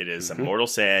sin. It is a mortal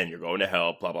sin, you're going to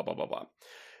hell, blah, blah, blah, blah, blah.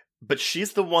 But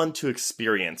she's the one to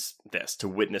experience this, to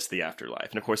witness the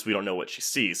afterlife. And of course, we don't know what she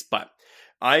sees, but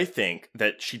I think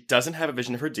that she doesn't have a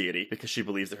vision of her deity because she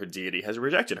believes that her deity has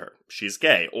rejected her. She's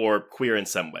gay or queer in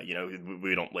some way.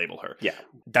 We don't label her. Yeah.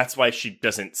 That's why she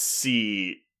doesn't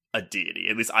see a deity.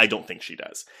 At least I don't think she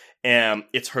does. And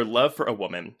it's her love for a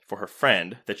woman, for her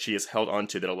friend, that she has held on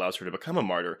to that allows her to become a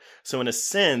martyr. So in a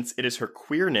sense, it is her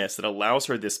queerness that allows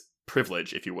her this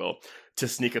privilege, if you will, to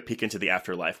sneak a peek into the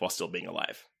afterlife while still being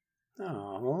alive.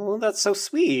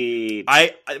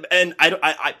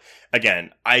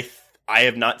 I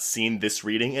have not seen this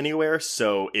reading anywhere,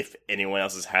 so if anyone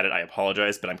else has had it, I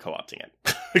apologize, but I'm co-opting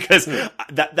it. Because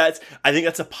I think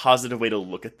that's a positive way to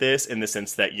look at this, in the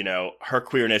sense that, you know, her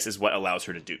queerness is what allows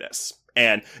her to do this.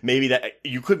 And maybe that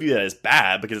you could view that as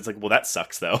bad, because it's like, well, that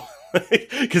sucks though.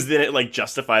 Because then it like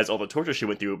justifies all the torture she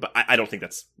went through, but I don't think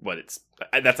that's what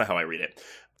that's not how I read it.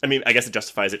 I mean, I guess it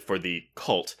justifies it for the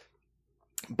cult,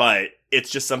 but it's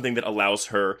just something that allows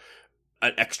her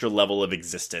an extra level of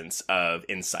existence, of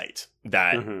insight,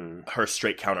 that her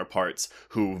straight counterparts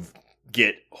who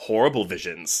get horrible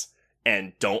visions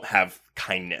and don't have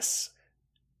kindness,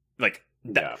 like,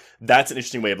 that's an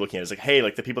interesting way of looking at it. It's like, hey,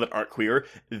 like, the people that aren't queer,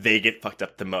 they get fucked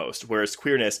up the most. Whereas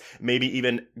queerness, maybe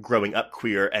even growing up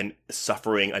queer and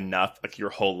suffering enough, like, your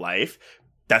whole life,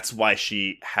 that's why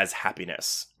she has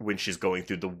happiness when she's going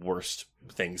through the worst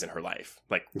things in her life.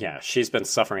 Like, yeah, she's been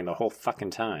suffering the whole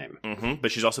fucking time.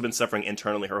 But she's also been suffering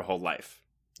internally her whole life.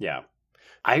 Yeah.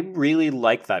 I really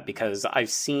like that, because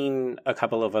I've seen a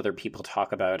couple of other people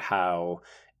talk about how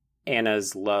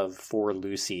Anna's love for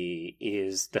Lucy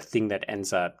is the thing that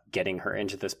ends up getting her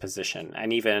into this position.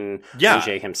 And even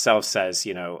OJ himself says,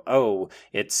 you know, oh,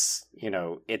 it's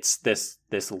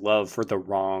this love for the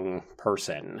wrong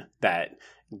person that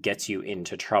gets you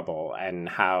into trouble, and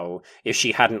how if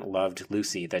she hadn't loved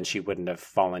Lucy, then she wouldn't have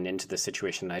fallen into the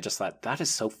situation. I just thought that is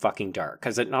so fucking dark,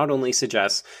 because it not only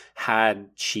suggests had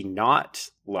she not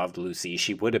loved Lucy,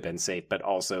 she would have been safe, but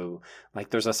also, like,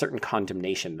 there's a certain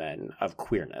condemnation then of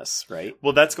queerness, right?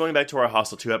 Well, that's going back to our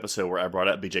Hostel 2 episode where I brought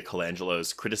up BJ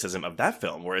Colangelo's criticism of that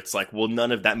film, where it's like, well,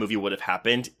 none of that movie would have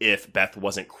happened if Beth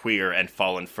wasn't queer and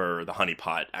fallen for the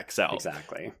honeypot XL.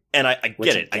 Exactly. And I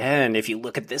get it. Again, if you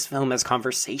look at this film as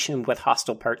conversation with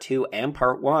Hostel Part 2 and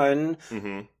Part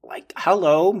 1, like,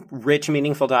 hello, rich,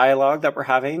 meaningful dialogue that we're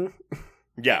having.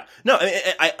 Yeah. No,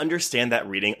 I understand that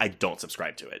reading. I don't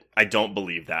subscribe to it. I don't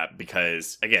believe that,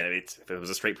 because, again, if it was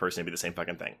a straight person, it'd be the same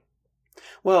fucking thing.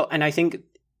 Well, and I think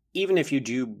even if you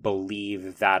do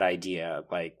believe that idea,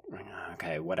 like,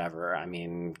 okay, whatever. I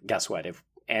mean, guess what? If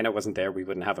Anna wasn't there, we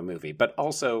wouldn't have a movie. But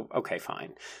also, okay,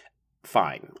 fine.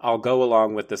 I'll go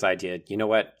along with this idea. You know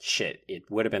what? Shit, it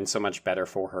would have been so much better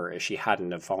for her if she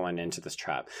hadn't have fallen into this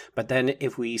trap. But then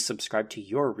if we subscribe to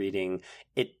your reading,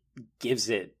 it gives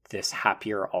it this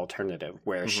happier alternative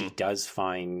where she does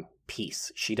find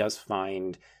peace. She does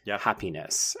find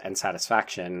happiness and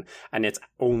satisfaction. And it's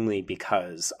only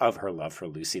because of her love for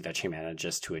Lucy that she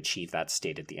manages to achieve that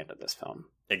state at the end of this film.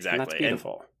 Exactly. And that's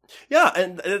beautiful.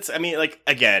 And it's, I mean, like,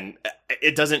 again,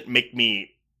 it doesn't make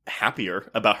me happier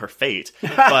about her fate,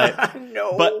 but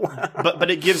no. but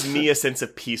it gives me a sense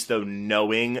of peace, though,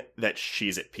 knowing that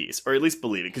she's at peace, or at least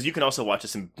believing, because you can also watch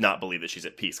this and not believe that she's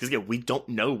at peace, because again, we don't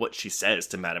know what she says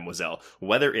to Mademoiselle,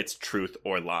 whether it's truth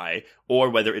or lie,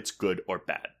 or whether it's good or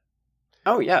bad.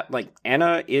 Oh yeah, like,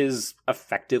 Anna is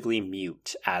effectively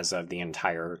mute as of the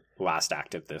entire last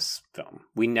act of this film.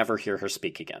 We never hear her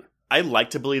speak again. I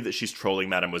like to believe that she's trolling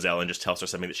Mademoiselle and just tells her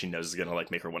something that she knows is gonna, like,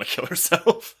 make her want to kill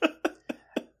herself.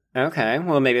 Okay,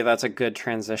 well, maybe that's a good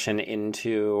transition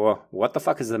into what the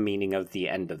fuck is the meaning of the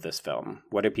end of this film?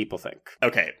 What do people think?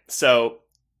 Okay, so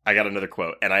I got another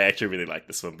quote, and I actually really like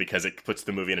this one because it puts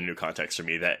the movie in a new context for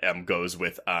me that goes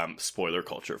with spoiler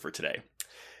culture for today.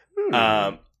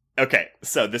 Okay,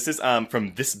 so this is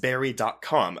from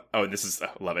thisberry.com. Oh, this is,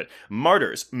 love it.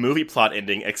 Martyrs, movie plot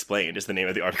ending explained is the name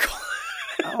of the article.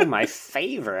 Oh, my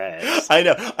favorite. I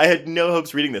know. I had no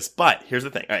hopes reading this, but here's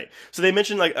the thing. All right, so they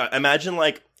mentioned, like, imagine,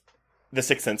 like, The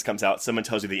Sixth Sense comes out, someone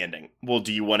tells you the ending. Well,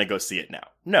 do you want to go see it now?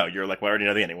 No, you're like, well, I already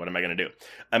know the ending. What am I going to do?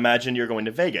 Imagine you're going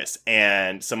to Vegas,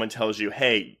 and someone tells you,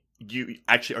 hey, you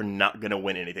actually are not going to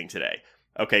win anything today.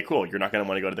 Okay, cool. You're not going to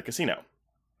want to go to the casino.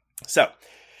 So,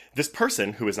 this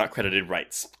person, who is not credited,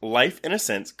 writes, life, in a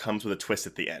sense, comes with a twist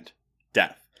at the end.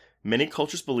 Death. Many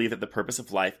cultures believe that the purpose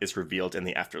of life is revealed in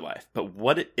the afterlife. But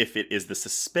what if it is the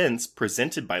suspense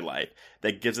presented by life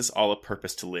that gives us all a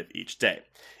purpose to live each day?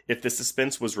 If the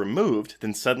suspense was removed,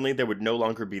 then suddenly there would no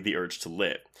longer be the urge to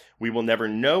live. We will never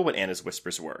know what Anna's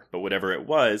whispers were, but whatever it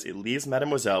was, it leaves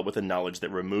Mademoiselle with a knowledge that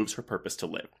removes her purpose to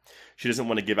live. She doesn't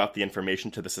want to give out the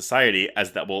information to the society,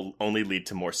 as that will only lead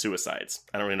to more suicides.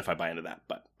 I don't really know if I buy into that,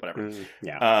 but whatever.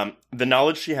 The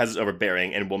knowledge she has is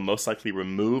overbearing and will most likely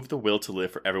remove the will to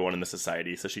live for everyone in the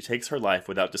society, so she takes her life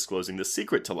without disclosing the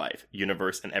secret to life,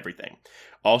 universe, and everything.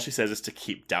 All she says is to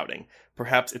keep doubting.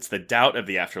 Perhaps it's the doubt of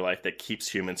the afterlife that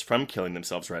keeps humans from killing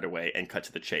themselves right away and cut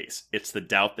to the chase. It's the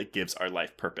doubt that gives our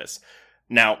life purpose.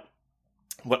 Now,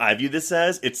 what I view this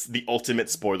as, it's the ultimate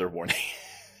spoiler warning.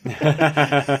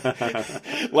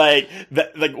 Like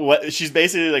what she's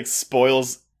basically, like,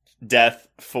 spoils death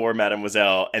for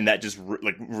Mademoiselle, and that just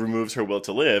removes her will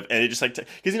to live. And it just like,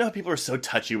 because you know how people are so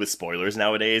touchy with spoilers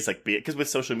nowadays, like because with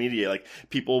social media, like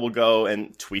people will go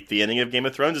and tweet the ending of Game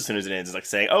of Thrones as soon as it ends, it's like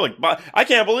saying, oh, like, I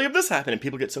can't believe this happened, and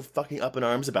people get so fucking up in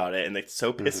arms about it, and they're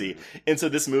so pissy. And so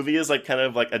this movie is like kind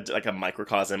of like a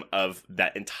microcosm of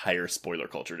that entire spoiler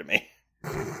culture to me.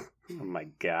 Oh my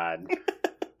god.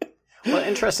 Well,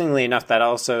 interestingly enough, that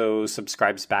also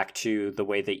subscribes back to the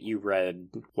way that you read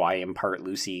why, in part,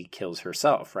 Lucy kills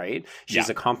herself, right? She's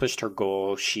accomplished her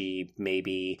goal. She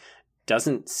maybe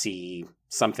doesn't see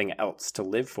something else to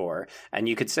live for. And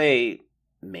you could say,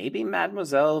 maybe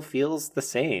Mademoiselle feels the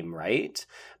same, right?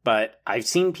 But I've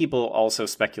seen people also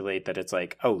speculate that it's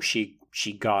like, oh, she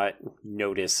got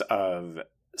notice of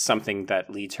something that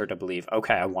leads her to believe,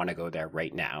 okay, I want to go there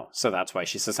right now. So that's why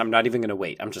she says, I'm not even going to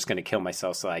wait. I'm just going to kill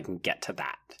myself so I can get to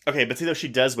that. Okay, but see, though, she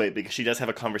does wait because she does have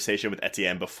a conversation with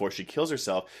Etienne before she kills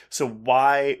herself. So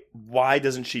why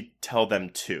doesn't she tell them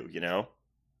too, you know?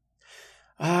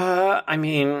 I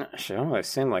mean, she always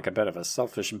seemed like a bit of a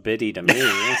selfish biddy to me.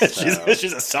 So.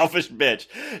 she's a selfish bitch.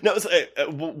 No, so,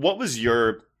 what was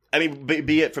your... I mean,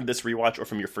 be it from this rewatch or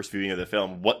from your first viewing of the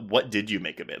film, what did you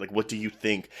make of it? Like, what do you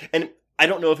think? And I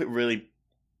don't know if it really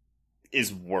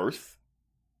is worth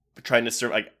trying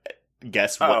to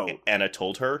guess what Anna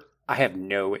told her. I have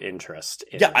no interest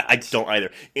in I don't either.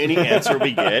 Any answer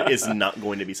we get is not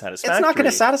going to be satisfactory. It's not going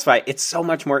to satisfy. It's so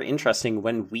much more interesting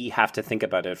when we have to think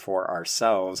about it for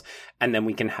ourselves, and then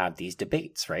we can have these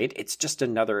debates, right? It's just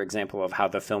another example of how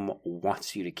the film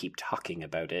wants you to keep talking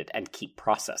about it and keep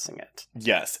processing it.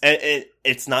 Yes, and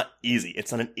it's not easy.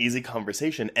 It's not an easy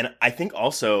conversation, and I think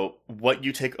also what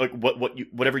you take, like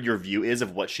whatever your view is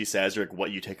of what she says, or like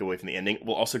what you take away from the ending,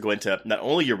 will also go into not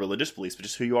only your religious beliefs, but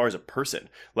just who you are as a person.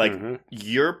 Like,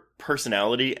 your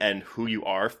personality and who you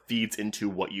are feeds into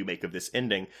what you make of this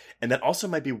ending. And that also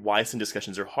might be why some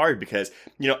discussions are hard, because,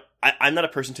 you know, I'm not a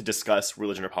person to discuss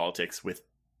religion or politics with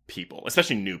people,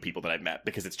 especially new people that I've met,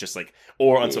 because it's just like,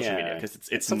 or on social media, because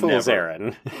it's a fool's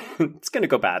errand. It's going to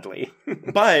go badly.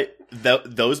 But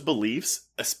those beliefs,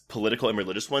 political and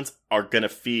religious ones, are going to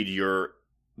feed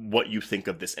what you think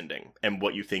of this ending and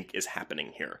what you think is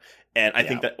happening here. And I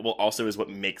think that also is what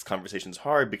makes conversations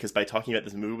hard, because by talking about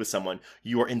this movie with someone,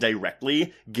 you are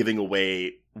indirectly giving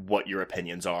away what your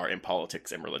opinions are in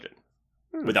politics and religion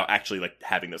without actually like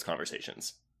having those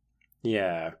conversations.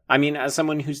 Yeah. I mean, as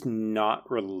someone who's not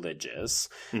religious,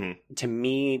 to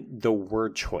me, the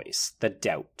word choice, the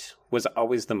doubt, was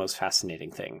always the most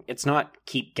fascinating thing. It's not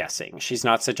keep guessing. She's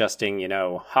not suggesting, you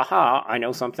know, haha, I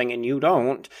know something and you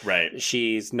don't. Right.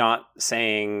 She's not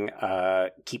saying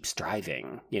keep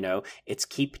striving, you know. It's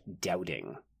keep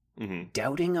doubting.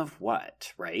 Doubting of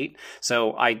what, right?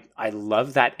 So I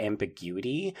love that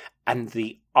ambiguity and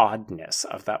the oddness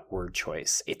of that word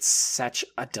choice. It's such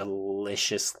a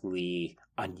deliciously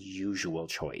unusual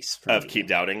choice for me. Keep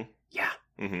doubting? Yeah.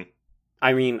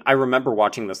 I mean, I remember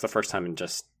watching this the first time and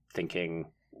just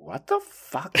thinking, what the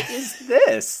fuck is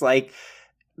this? Like,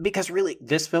 because really,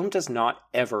 this film does not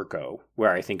ever go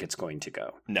where I think it's going to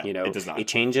go. No, you know, it does not. It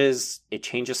changes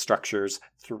structures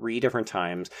 3 different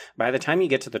times. By the time you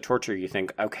get to the torture, you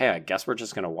think, okay, I guess we're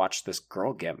just going to watch this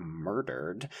girl get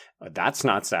murdered. That's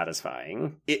not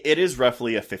satisfying. It is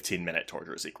roughly a 15-minute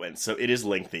torture sequence, so it is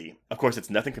lengthy. Of course, it's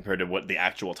nothing compared to what the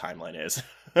actual timeline is.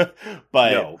 But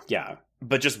no, yeah.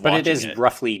 But it is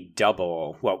roughly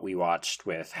double what we watched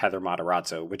with Heather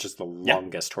Matarazzo, which is the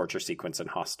longest torture sequence in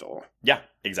Hostel. Yeah,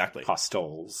 exactly.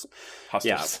 Hostels.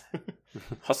 Yeah.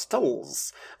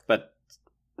 Hostels. But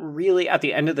really, at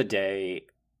the end of the day,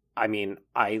 I mean,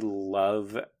 I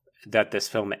love that this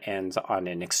film ends on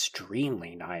an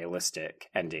extremely nihilistic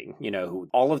ending. You know,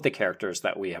 all of the characters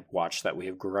that we have watched, that we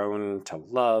have grown to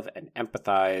love and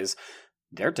empathize,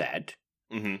 they're dead.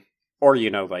 Or, you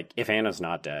know, like, if Anna's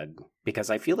not dead,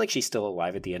 because I feel like she's still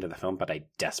alive at the end of the film, but I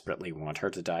desperately want her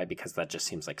to die because that just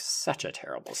seems like such a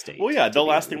terrible state. Well, yeah, the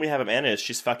last thing we have of Anna is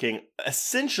she's fucking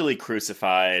essentially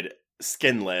crucified,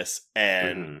 skinless,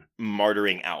 and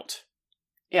martyring out.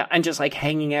 Yeah, and just like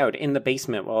hanging out in the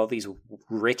basement while these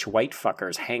rich white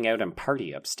fuckers hang out and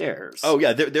party upstairs. Oh,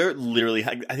 yeah, they're literally,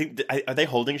 I think, are they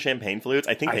holding champagne flutes?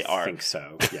 I think they are. I think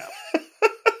so, yeah.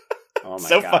 Oh my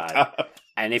so God. Fucked up.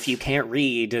 And if you can't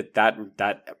read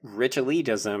that rich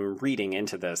elitism reading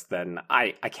into this, then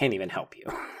I can't even help you.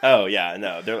 Oh, yeah,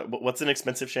 no. What's an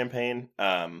expensive champagne?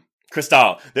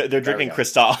 Cristal. They're drinking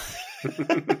Cristal.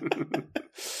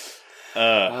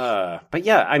 But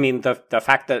yeah, I mean, the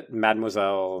fact that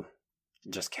Mademoiselle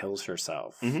just kills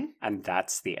herself, and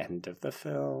that's the end of the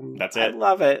film. That's it. I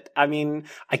love it. I mean,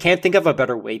 I can't think of a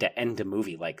better way to end a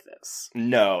movie like this.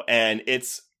 No, and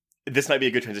it's this might be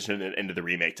a good transition into the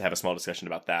remake to have a small discussion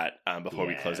about that before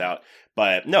we close out.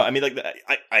 But no, I mean, like,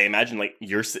 I imagine, like,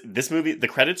 this movie, the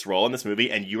credits roll in this movie,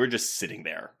 and you are just sitting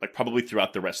there, like, probably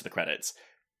throughout the rest of the credits.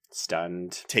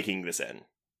 Stunned. Taking this in.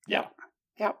 Yeah.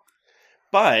 Yep.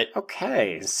 But...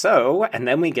 Okay, so, and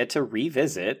then we get to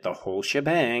revisit the whole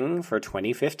shebang for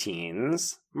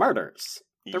 2015's Martyrs.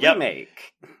 The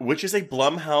remake. Which is a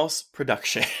Blumhouse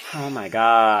production. Oh my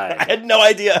god. I had no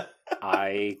idea.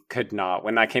 I could not.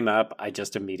 When that came up, I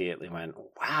just immediately went,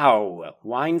 wow,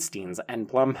 Weinstein's and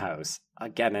Blumhouse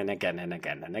again and again and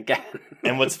again and again.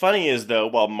 And what's funny is, though,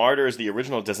 while Martyrs, the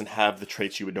original, doesn't have the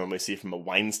traits you would normally see from a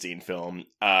Weinstein film,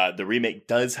 the remake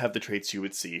does have the traits you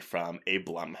would see from a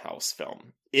Blumhouse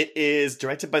film. It is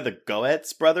directed by the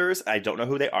Goetz brothers. I don't know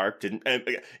who they are.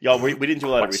 Y'all, we didn't do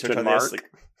a lot of research on this. Like,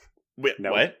 wait,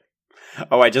 no. What?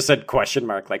 Oh, I just said question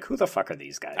mark. Like, who the fuck are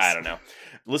these guys? I don't know.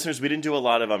 Listeners, we didn't do a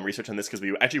lot of research on this because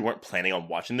we actually weren't planning on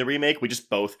watching the remake. We just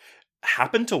both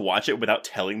happened to watch it without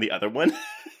telling the other one.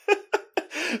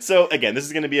 So, again, this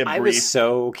is going to be a brief... I was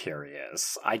so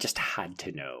curious. I just had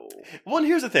to know. Well, and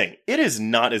here's the thing. It is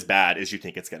not as bad as you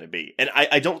think it's going to be. And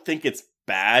I don't think it's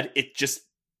bad. It just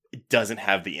doesn't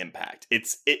have the impact.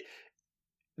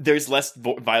 There's less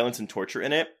violence and torture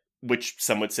in it, which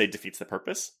some would say defeats the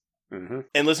purpose. Mm-hmm.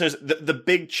 And listeners, the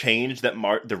big change that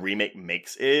the remake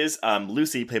makes is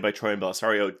Lucy, played by Troy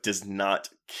Belisario, does not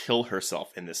kill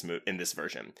herself in this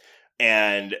version.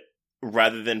 And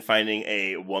rather than finding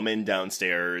a woman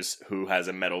downstairs who has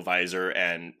a metal visor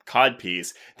and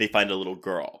codpiece, they find a little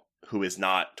girl who is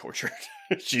not tortured.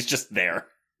 She's just there.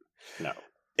 No.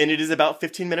 And it is about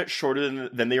 15 minutes shorter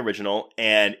than the original,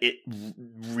 and it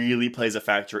really plays a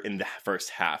factor in the first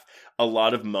half. A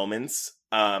lot of moments,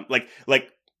 like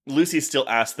Lucy still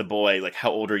asks the boy, like, how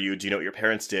old are you? Do you know what your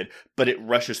parents did? But it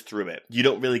rushes through it. You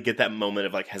don't really get that moment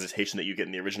of, like, hesitation that you get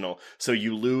in the original. So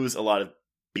you lose a lot of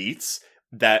beats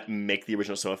that make the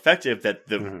original so effective that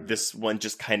this one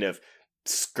just kind of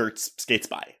skates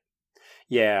by.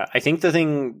 Yeah, I think the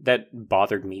thing that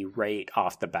bothered me right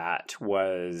off the bat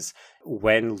was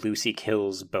when Lucy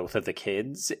kills both of the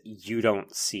kids, you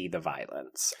don't see the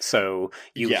violence. So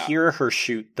you hear her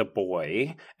shoot the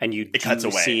boy, and you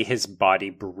see his body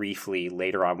briefly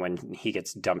later on when he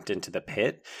gets dumped into the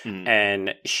pit.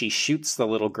 And she shoots the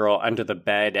little girl under the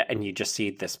bed, and you just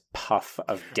see this puff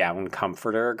of down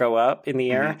comforter go up in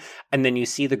the air. And then you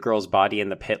see the girl's body in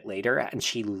the pit later, and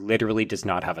she literally does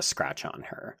not have a scratch on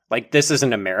her. Like, this is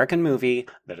an American movie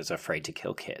that is afraid to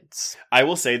kill kids. I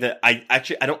will say that I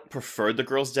don't prefer the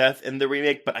girl's death in the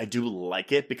remake, but I do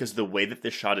like it because the way that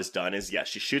this shot is done is, yes,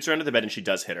 she shoots her under the bed and she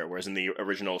does hit her, whereas in the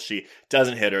original she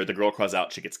doesn't hit her, the girl crawls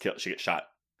out, she gets killed, she gets shot.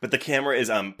 But the camera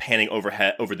is panning over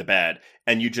the bed,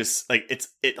 and you just, like,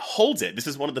 it holds it. This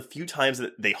is one of the few times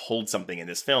that they hold something in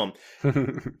this film,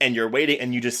 and you're waiting,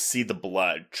 and you just see the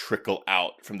blood trickle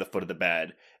out from the foot of the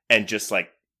bed and just, like,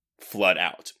 flood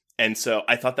out. And so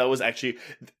I thought that was actually,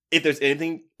 if there's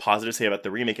anything positive to say about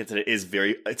the remake, it's that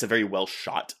it's a very well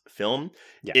shot film.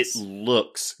 Yes. It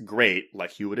looks great,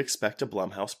 like you would expect a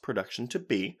Blumhouse production to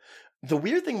be. The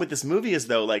weird thing with this movie is,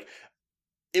 though, like,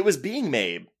 it was being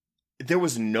made. There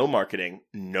was no marketing,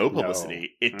 no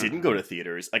publicity. No. It didn't go to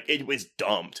theaters. Like, it was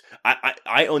dumped.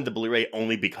 I owned the Blu-ray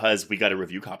only because we got a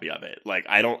review copy of it. Like,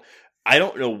 I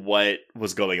don't know what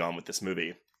was going on with this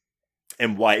movie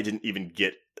and why it didn't even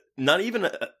get, not even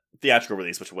a theatrical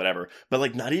release, which whatever, but,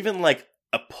 like, not even, like,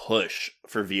 a push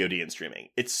for VOD and streaming.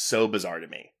 It's so bizarre to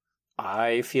me.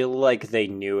 I feel like they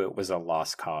knew it was a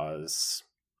lost cause.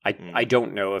 I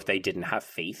don't know if they didn't have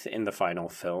faith in the final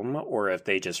film or if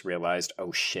they just realized,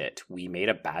 oh shit, we made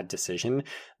a bad decision.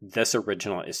 This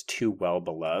original is too well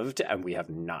beloved and we have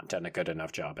not done a good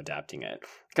enough job adapting it.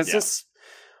 Because this,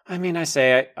 I mean,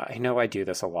 I know I do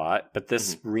this a lot, but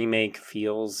this remake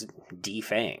feels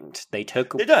defanged. They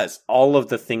took all of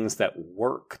the things that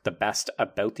work the best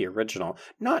about the original,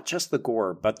 not just the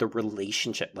gore, but the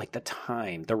relationship, like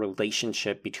the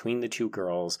relationship between the two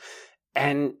girls,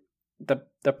 and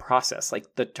the process.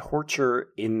 Like, the torture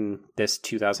in this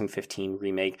 2015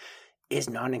 remake is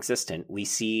non-existent. We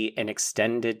see an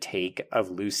extended take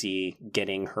of Lucy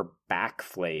getting her back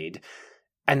flayed,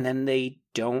 and then they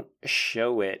don't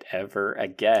show it ever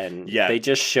again. Yeah. They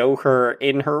just show her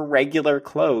in her regular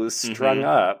clothes strung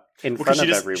up in front of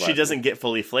everyone. She doesn't get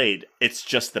fully flayed. It's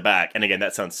just the back. And again,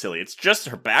 that sounds silly. It's just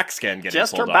her back skin getting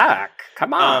just pulled her back.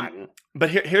 Come on. But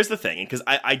here's the thing, because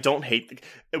I don't hate...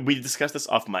 We discussed this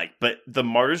off mic, but the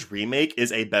Martyrs remake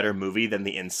is a better movie than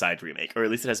the Inside remake, or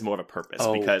at least it has more of a purpose.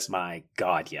 Oh my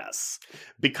god, yes.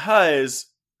 Because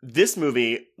this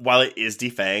movie, while it is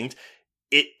defanged,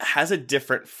 it has a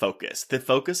different focus. The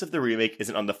focus of the remake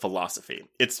isn't on the philosophy.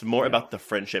 It's more about the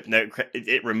friendship. Now,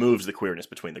 it removes the queerness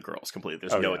between the girls completely.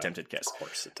 There's no attempted kiss. Of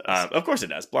course it does. Of course it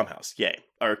does. Blumhouse. Yay.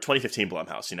 Or 2015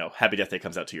 Blumhouse. Happy Death Day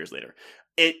comes out 2 years later.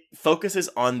 It focuses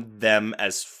on them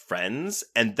as friends,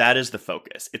 and that is the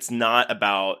focus. It's not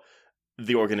about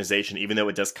the organization, even though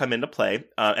it does come into play.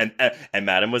 And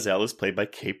Mademoiselle is played by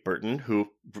Kate Burton, who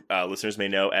listeners may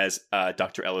know as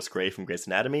Dr. Ellis Gray from Grey's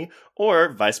Anatomy, or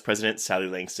Vice President Sally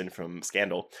Langston from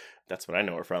Scandal. That's what I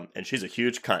know her from, and she's a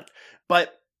huge cunt.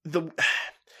 But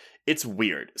it's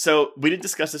weird. So we didn't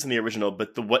discuss this in the original,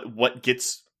 but what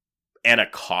gets Anna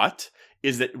caught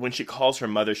is that when she calls her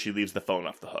mother, she leaves the phone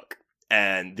off the hook,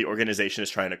 and the organization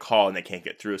is trying to call and they can't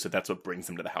get through. So that's what brings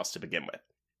them to the house to begin with.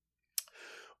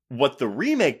 What the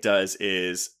remake does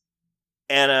is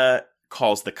Anna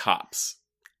calls the cops,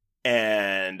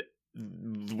 and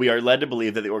we are led to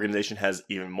believe that the organization has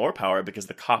even more power because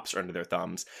the cops are under their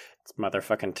thumbs. It's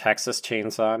motherfucking Texas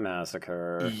Chainsaw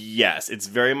Massacre. Yes, it's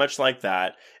very much like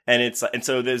that. And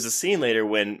so there's a scene later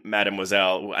when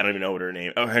Mademoiselle, I don't even know what her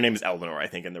name, her name is Eleanor, I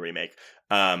think, in the remake.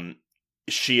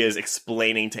 She is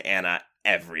explaining to Anna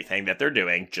everything that they're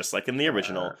doing, just like in the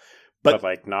original. But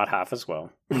like not half as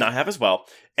well. Not half as well.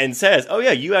 And says, oh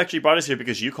yeah, you actually brought us here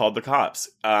because you called the cops.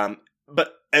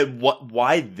 But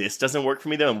why this doesn't work for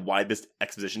me though, and why this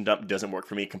exposition dump doesn't work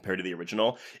for me compared to the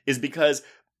original, is because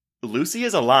Lucy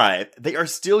is alive. They are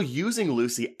still using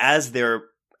Lucy as their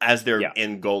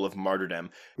end goal of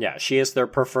martyrdom. Yeah, she is their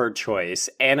preferred choice.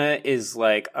 Anna is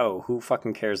like, oh, who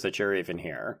fucking cares that you're even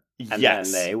here? And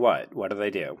then they, what? What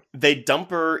do? They dump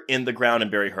her in the ground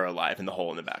and bury her alive in the hole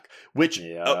in the back. Which,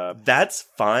 that's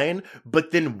fine,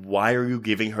 but then why are you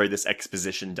giving her this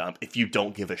exposition dump if you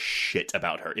don't give a shit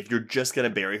about her? If you're just going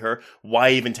to bury her,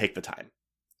 why even take the time?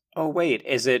 Oh, wait,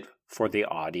 is it for the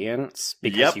audience?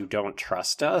 Because you don't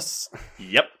trust us?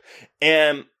 Yep.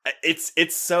 And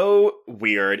it's so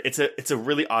weird. It's a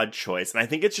really odd choice. And I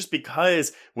think it's just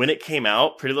because when it came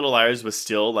out, Pretty Little Liars was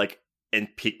still like in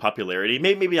peak popularity.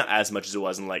 Maybe not as much as it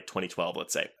was in like 2012,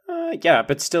 let's say. Yeah,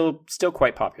 but still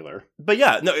quite popular. But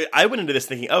yeah, no, I went into this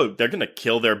thinking, oh, they're going to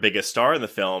kill their biggest star in the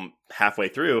film halfway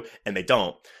through, and they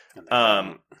don't.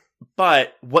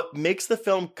 But what makes the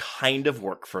film kind of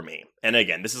work for me, and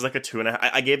again, this is like a 2.5.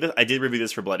 I did review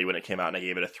this for Bloody when it came out, and I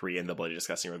gave it a 3 in the Bloody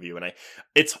Disgusting review. And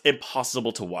it's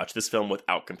impossible to watch this film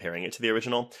without comparing it to the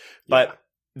original. But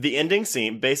the ending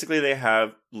scene, basically, they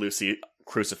have Lucy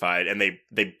crucified, and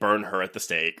they burn her at the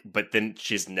stake. But then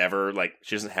she doesn't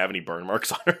have any burn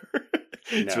marks on her.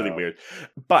 It's really weird.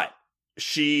 But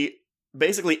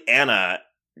Anna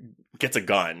gets a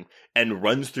gun and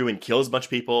runs through and kills a bunch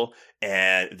of people,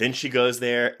 and then she goes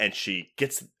there and she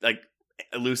gets like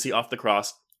Lucy off the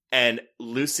cross, and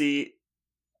Lucy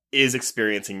is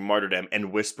experiencing martyrdom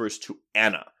and whispers to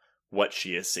Anna what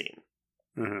she has seen.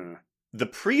 Mm-hmm. The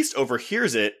priest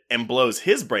overhears it and blows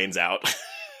his brains out.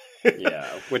 Yeah,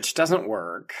 which doesn't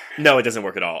work. No, it doesn't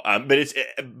work at all.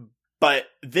 But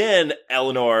then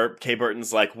Eleanor K.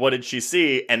 Burton's like, what did she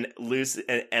see? And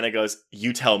Anna goes,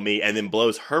 you tell me, and then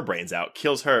blows her brains out,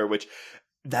 kills her, which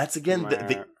that's, again,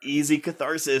 the easy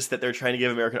catharsis that they're trying to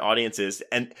give American audiences.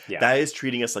 And that is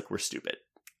treating us like we're stupid.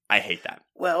 I hate that.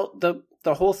 Well,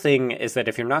 the whole thing is that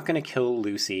if you're not going to kill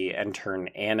Lucy and turn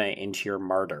Anna into your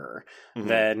martyr,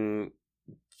 then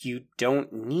you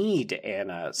don't need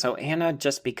Anna. So Anna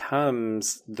just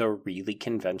becomes the really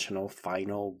conventional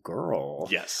final girl.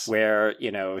 Yes. Where,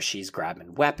 she's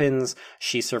grabbing weapons.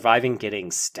 She's surviving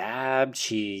getting stabbed.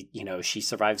 She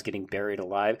survives getting buried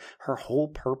alive. Her whole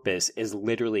purpose is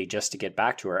literally just to get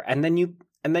back to her. And then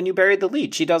you bury the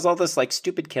lead. She does all this like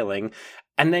stupid killing.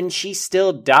 And then she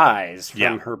still dies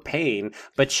from her pain,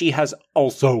 but she has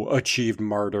also achieved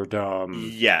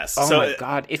martyrdom. Yes. Oh my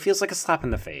God. It feels like a slap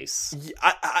in the face.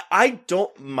 I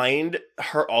don't mind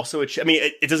her also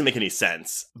it doesn't make any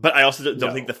sense, but I also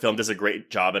don't think the film does a great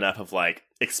job enough of like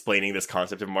explaining this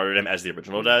concept of martyrdom as the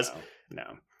original does.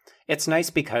 No. It's nice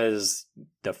because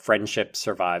the friendship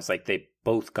survives. Like, they've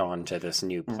both gone to this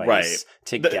new place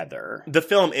together. The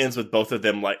film ends with both of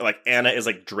them, like Anna is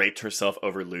like draped herself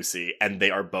over Lucy, and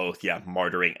they are both,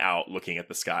 martyring out, looking at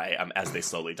the sky as they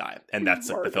slowly die. And that's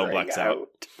the film blacks out.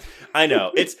 I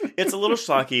know. It's a little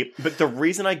schlocky, but the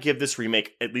reason I give this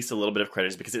remake at least a little bit of credit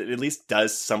is because it at least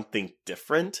does something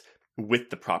different with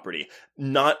the property.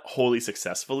 Not wholly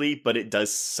successfully, but it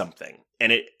does something.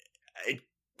 And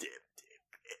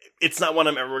it's not one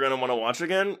I'm ever going to want to watch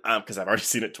again, because I've already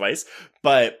seen it twice.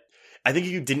 But I think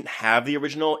if you didn't have the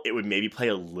original, it would maybe play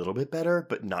a little bit better,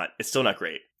 but it's still not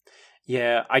great.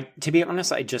 Yeah, to be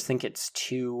honest, I just think it's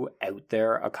too out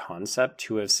there a concept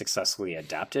to have successfully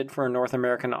adapted for a North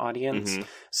American audience. Mm-hmm.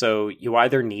 So you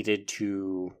either needed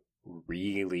to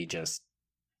really just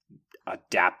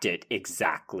adapt it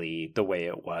exactly the way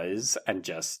it was and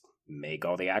just make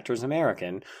all the actors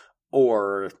American,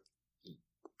 or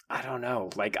I don't know.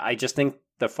 Like, I just think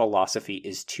the philosophy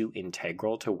is too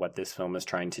integral to what this film is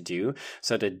trying to do.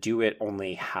 So to do it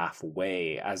only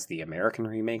halfway as the American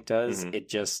remake does,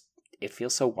 it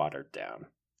feels so watered down.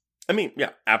 I mean,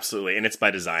 yeah, absolutely. And it's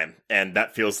by design. And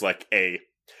that feels like I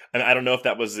don't know if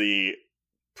that was the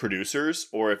producers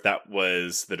or if that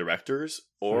was the directors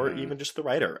or even just the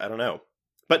writer. I don't know.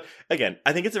 But again,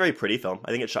 I think it's a very pretty film.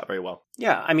 I think it's shot very well.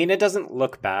 Yeah, I mean, it doesn't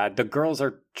look bad. The girls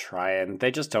are trying.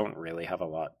 They just don't really have a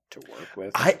lot to work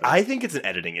with. I think it's an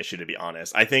editing issue, to be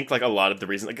honest. I think like a lot of the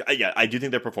reason, I do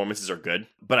think their performances are good,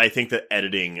 but I think that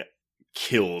editing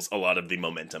kills a lot of the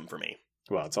momentum for me.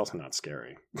 Well, it's also not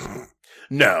scary.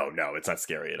 No, it's not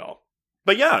scary at all.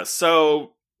 But yeah,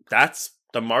 so that's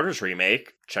the Martyrs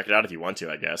remake. Check it out if you want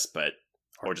to, I guess, but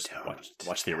or just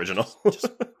watch the original. Just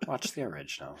watch the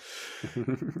original.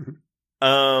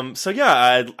 So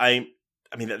yeah, I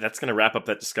mean, that's going to wrap up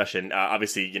that discussion.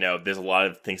 Obviously, you know, there's a lot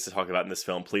of things to talk about in this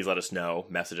film. Please let us know.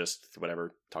 Message us,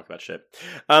 whatever. Talk about shit.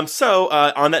 So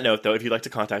on that note, though, if you'd like to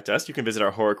contact us, you can visit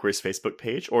our Horror Queers Facebook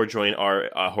page or join our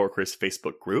Horror Queers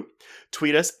Facebook group.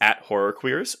 Tweet us at Horror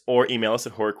Queers or email us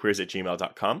at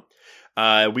horrorqueers@gmail.com.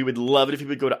 We would love it if you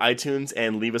would go to iTunes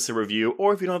and leave us a review,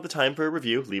 or if you don't have the time for a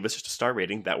review, leave us just a star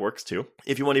rating. That works too.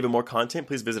 If you want even more content,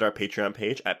 please visit our Patreon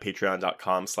page at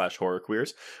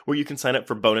patreon.com/horrorqueers, where you can sign up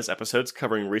for bonus episodes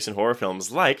covering recent horror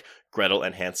films like Gretel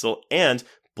and Hansel and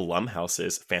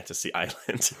Blumhouse's Fantasy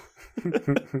Island.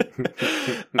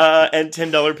 And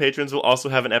 $10 patrons will also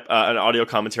have an audio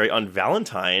commentary on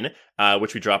Valentine,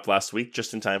 which we dropped last week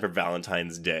just in time for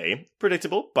Valentine's Day.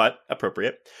 Predictable, but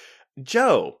appropriate.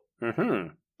 Joe.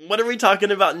 What are we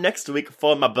talking about next week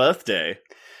for my birthday?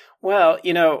 Well,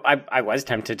 you know, I was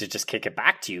tempted to just kick it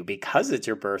back to you because it's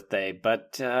your birthday,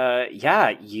 but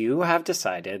yeah, you have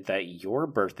decided that your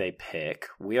birthday pick,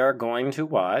 we are going to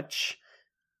watch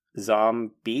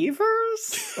Zombievers?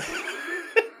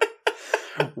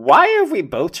 Why have we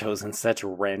both chosen such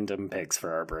random picks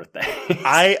for our birthdays?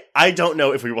 I don't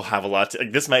know if we will have a lot to...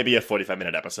 Like, this might be a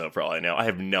 45-minute episode for all I know. I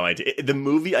have no idea. The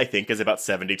movie, I think, is about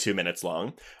 72 minutes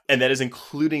long, and that is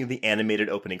including the animated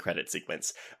opening credit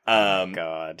sequence. Oh,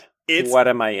 God. What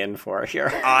am I in for here?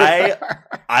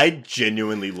 I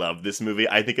genuinely love this movie.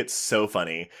 I think it's so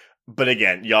funny. But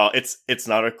again, y'all, it's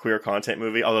not a queer content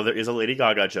movie, although there is a Lady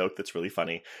Gaga joke that's really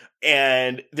funny.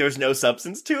 And there's no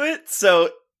substance to it, so...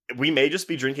 we may just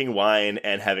be drinking wine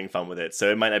and having fun with it, so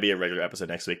it might not be a regular episode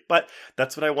next week, but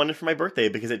that's what I wanted for my birthday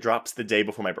because it drops the day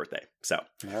before my birthday. So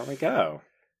there we go.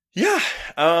 Yeah,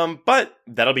 but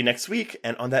that'll be next week,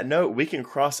 and on that note, we can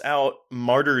cross out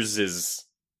Martyrs'.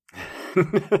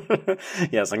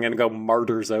 Yes, I'm going to go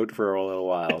Martyrs out for a little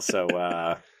while,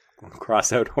 so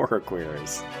cross out Horror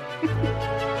Queers.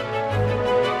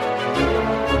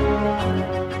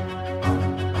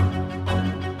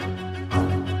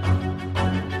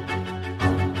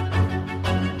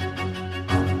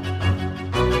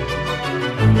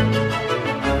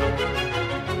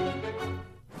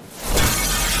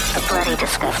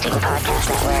 Disgusting Podcast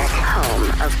Network,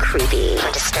 home of creepy,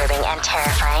 disturbing, and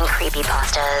terrifying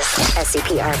creepypastas,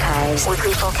 SCP archives,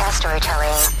 weekly full cast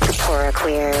storytelling, horror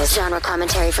queers, genre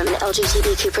commentary from an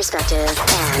LGBTQ perspective,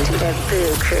 and the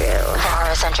Boo Crew. For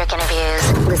horror-centric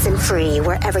interviews, listen free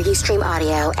wherever you stream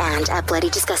audio and at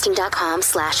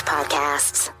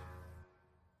bloodydisgusting.com/podcasts.